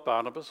 well, I'm not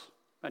Barnabas.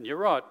 And you're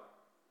right.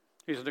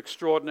 He's an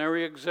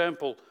extraordinary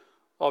example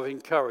of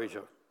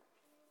encourager.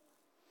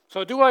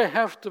 So do I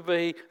have to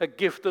be a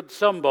gifted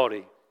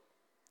somebody?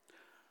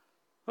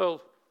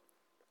 Well,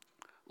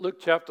 Luke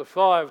chapter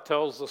 5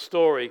 tells the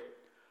story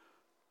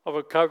of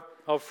a couple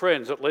of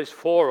friends, at least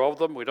 4 of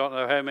them. We don't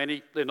know how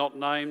many, they're not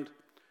named.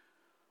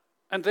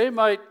 And their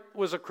mate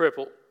was a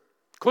cripple,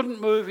 couldn't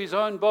move his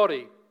own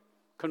body,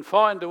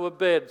 confined to a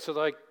bed, so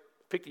they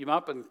picked him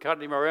up and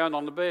carried him around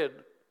on the bed.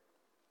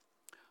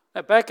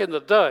 Now, back in the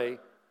day,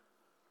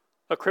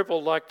 a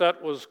cripple like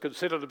that was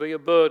considered to be a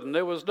burden.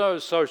 There was no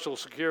social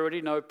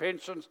security, no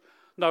pensions,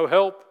 no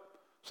help,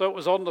 so it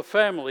was on the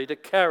family to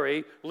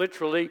carry,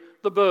 literally,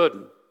 the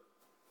burden.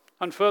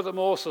 And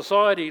furthermore,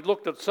 society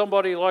looked at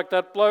somebody like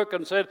that bloke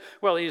and said,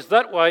 well, he's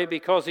that way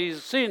because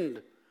he's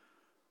sinned.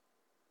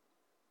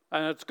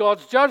 And it's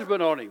God's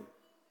judgment on him.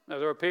 Now,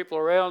 there are people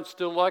around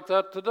still like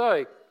that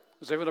today.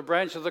 There's even a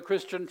branch of the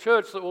Christian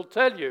church that will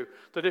tell you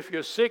that if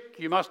you're sick,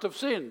 you must have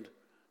sinned.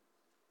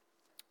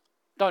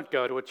 Don't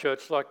go to a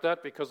church like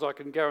that, because I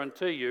can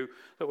guarantee you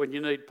that when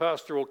you need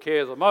pastoral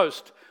care the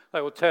most,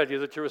 they will tell you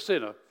that you're a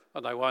sinner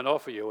and they won't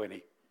offer you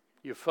any.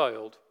 You've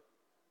failed.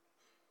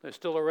 They're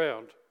still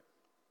around.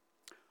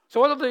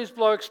 So what did these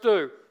blokes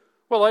do?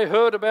 Well, they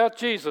heard about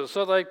Jesus,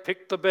 so they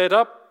picked the bed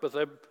up with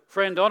their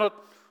friend on it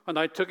and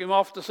they took him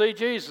off to see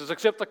Jesus,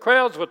 except the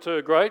crowds were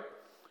too great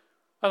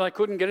and they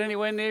couldn't get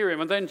anywhere near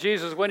him. And then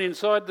Jesus went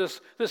inside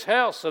this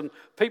house and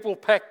people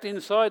packed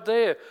inside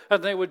there,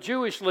 and there were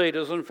Jewish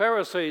leaders and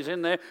Pharisees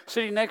in there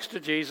sitting next to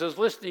Jesus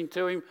listening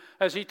to him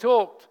as he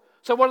talked.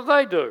 So what did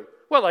they do?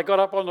 Well, they got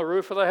up on the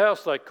roof of the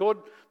house.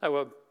 They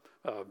were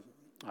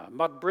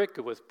mud brick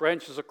with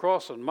branches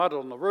across and mud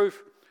on the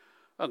roof,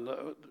 and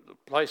the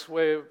place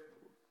where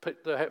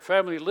the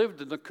family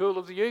lived in the cool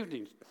of the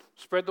evening.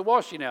 Spread the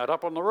washing out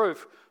up on the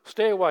roof,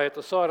 stairway at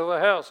the side of the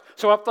house.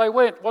 So up they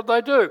went. What did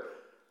they do?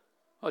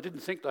 I didn't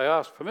think they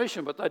asked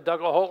permission, but they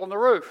dug a hole in the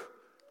roof,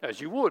 as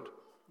you would.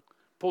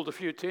 Pulled a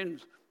few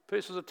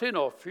pieces of tin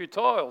off, a few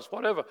tiles,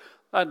 whatever,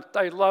 and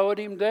they lowered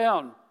him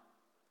down.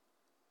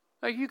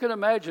 Now, you can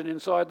imagine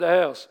inside the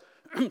house,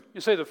 you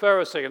see the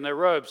Pharisee in their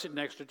robe sitting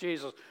next to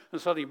Jesus, and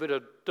suddenly a bit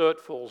of dirt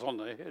falls on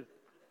their head.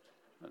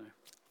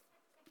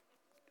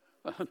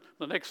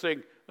 The next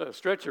thing, a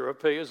stretcher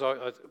appears,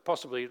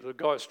 possibly the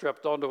guy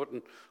strapped onto it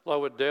and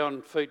lowered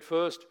down feet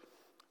first,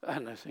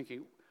 and they're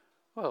thinking,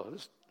 well,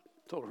 this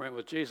talking around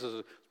with Jesus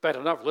is bad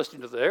enough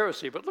listening to the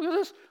heresy, but look at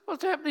this,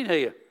 what's happening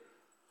here?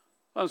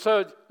 And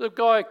so the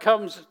guy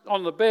comes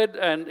on the bed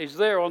and is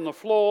there on the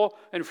floor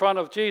in front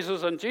of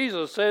Jesus, and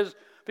Jesus says,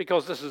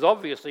 because this is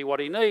obviously what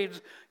he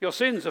needs, your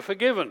sins are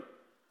forgiven.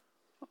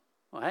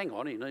 Well, hang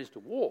on, he needs to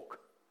walk.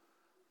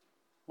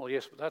 Well,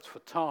 yes, but that's for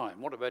time.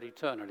 What about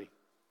eternity?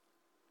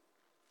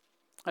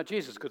 Now,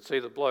 Jesus could see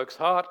the bloke's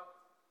heart,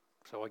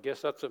 so I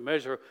guess that's a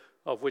measure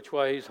of which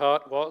way his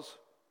heart was.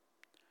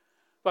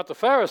 But the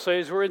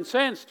Pharisees were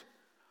incensed.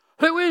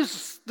 Who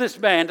is this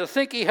man to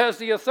think he has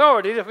the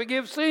authority to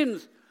forgive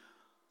sins?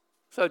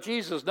 So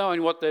Jesus,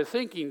 knowing what they're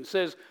thinking,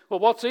 says, well,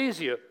 what's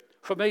easier?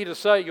 For me to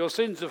say your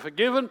sins are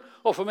forgiven,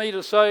 or for me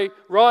to say,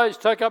 rise,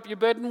 take up your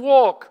bed and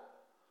walk?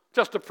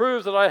 Just to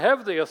prove that I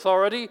have the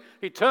authority,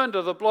 he turned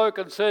to the bloke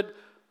and said,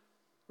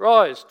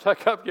 rise,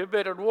 take up your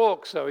bed and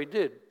walk. So he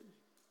did.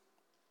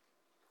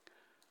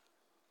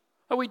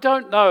 And we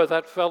don't know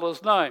that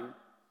fella's name.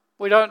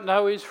 We don't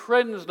know his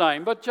friend's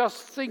name, but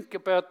just think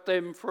about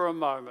them for a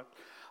moment.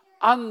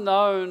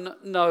 Unknown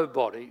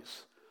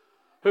nobodies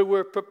who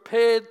were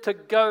prepared to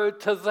go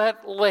to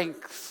that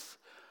length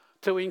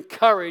to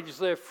encourage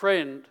their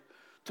friend,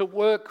 to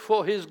work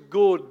for his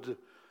good.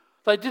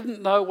 They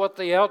didn't know what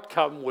the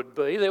outcome would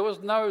be. There was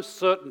no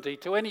certainty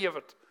to any of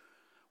it.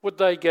 Would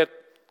they get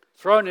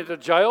thrown into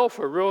jail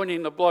for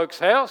ruining the bloke's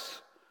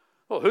house?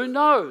 Well, who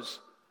knows?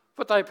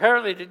 But they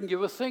apparently didn't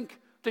give a think,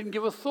 didn't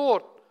give a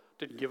thought,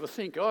 didn't give a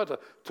think either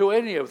to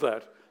any of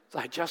that.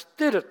 They just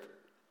did it.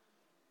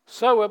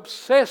 So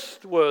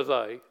obsessed were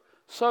they,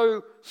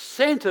 so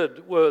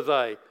centered were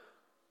they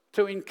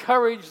to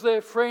encourage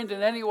their friend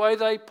in any way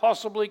they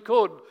possibly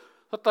could,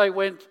 that they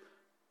went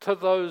to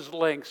those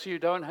lengths. You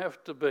don't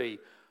have to be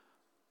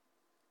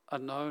a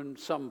known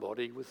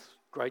somebody with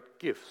great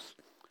gifts.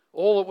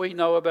 All that we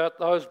know about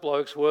those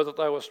blokes were that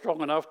they were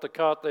strong enough to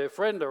cart their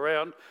friend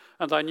around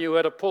and they knew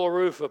how to pull a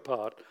roof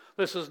apart.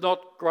 This is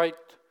not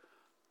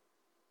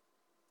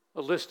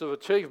a list of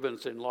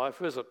achievements in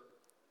life, is it?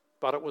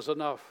 But it was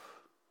enough.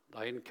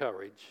 They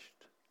encouraged.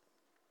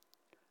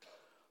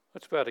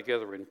 Let's bow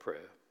together in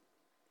prayer.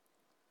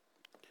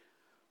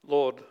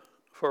 Lord,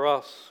 for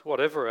us,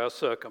 whatever our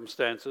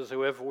circumstances,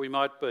 whoever we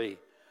might be,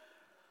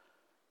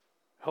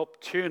 help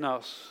tune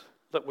us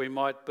that we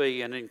might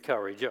be an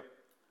encourager.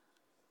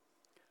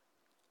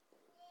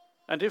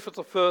 And if at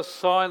the first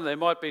sign there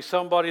might be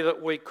somebody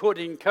that we could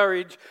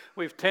encourage,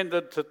 we've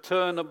tended to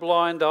turn a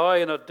blind eye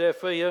and a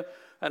deaf ear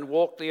and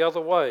walk the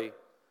other way.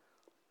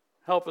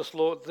 Help us,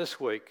 Lord, this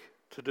week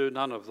to do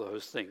none of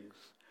those things,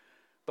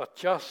 but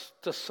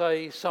just to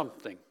say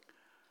something,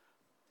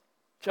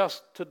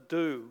 just to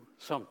do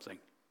something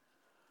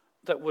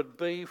that would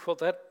be for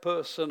that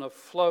person a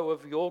flow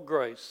of your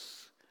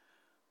grace,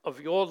 of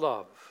your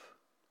love,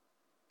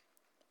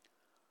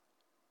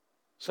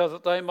 so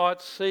that they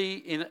might see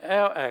in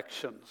our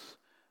actions,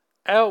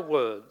 our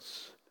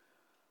words,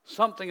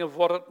 something of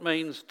what it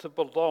means to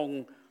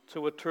belong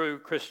to a true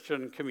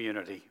Christian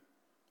community.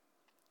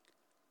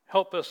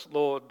 Help us,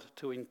 Lord,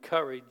 to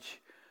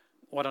encourage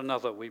one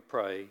another, we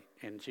pray,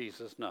 in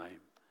Jesus'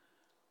 name.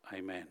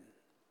 Amen.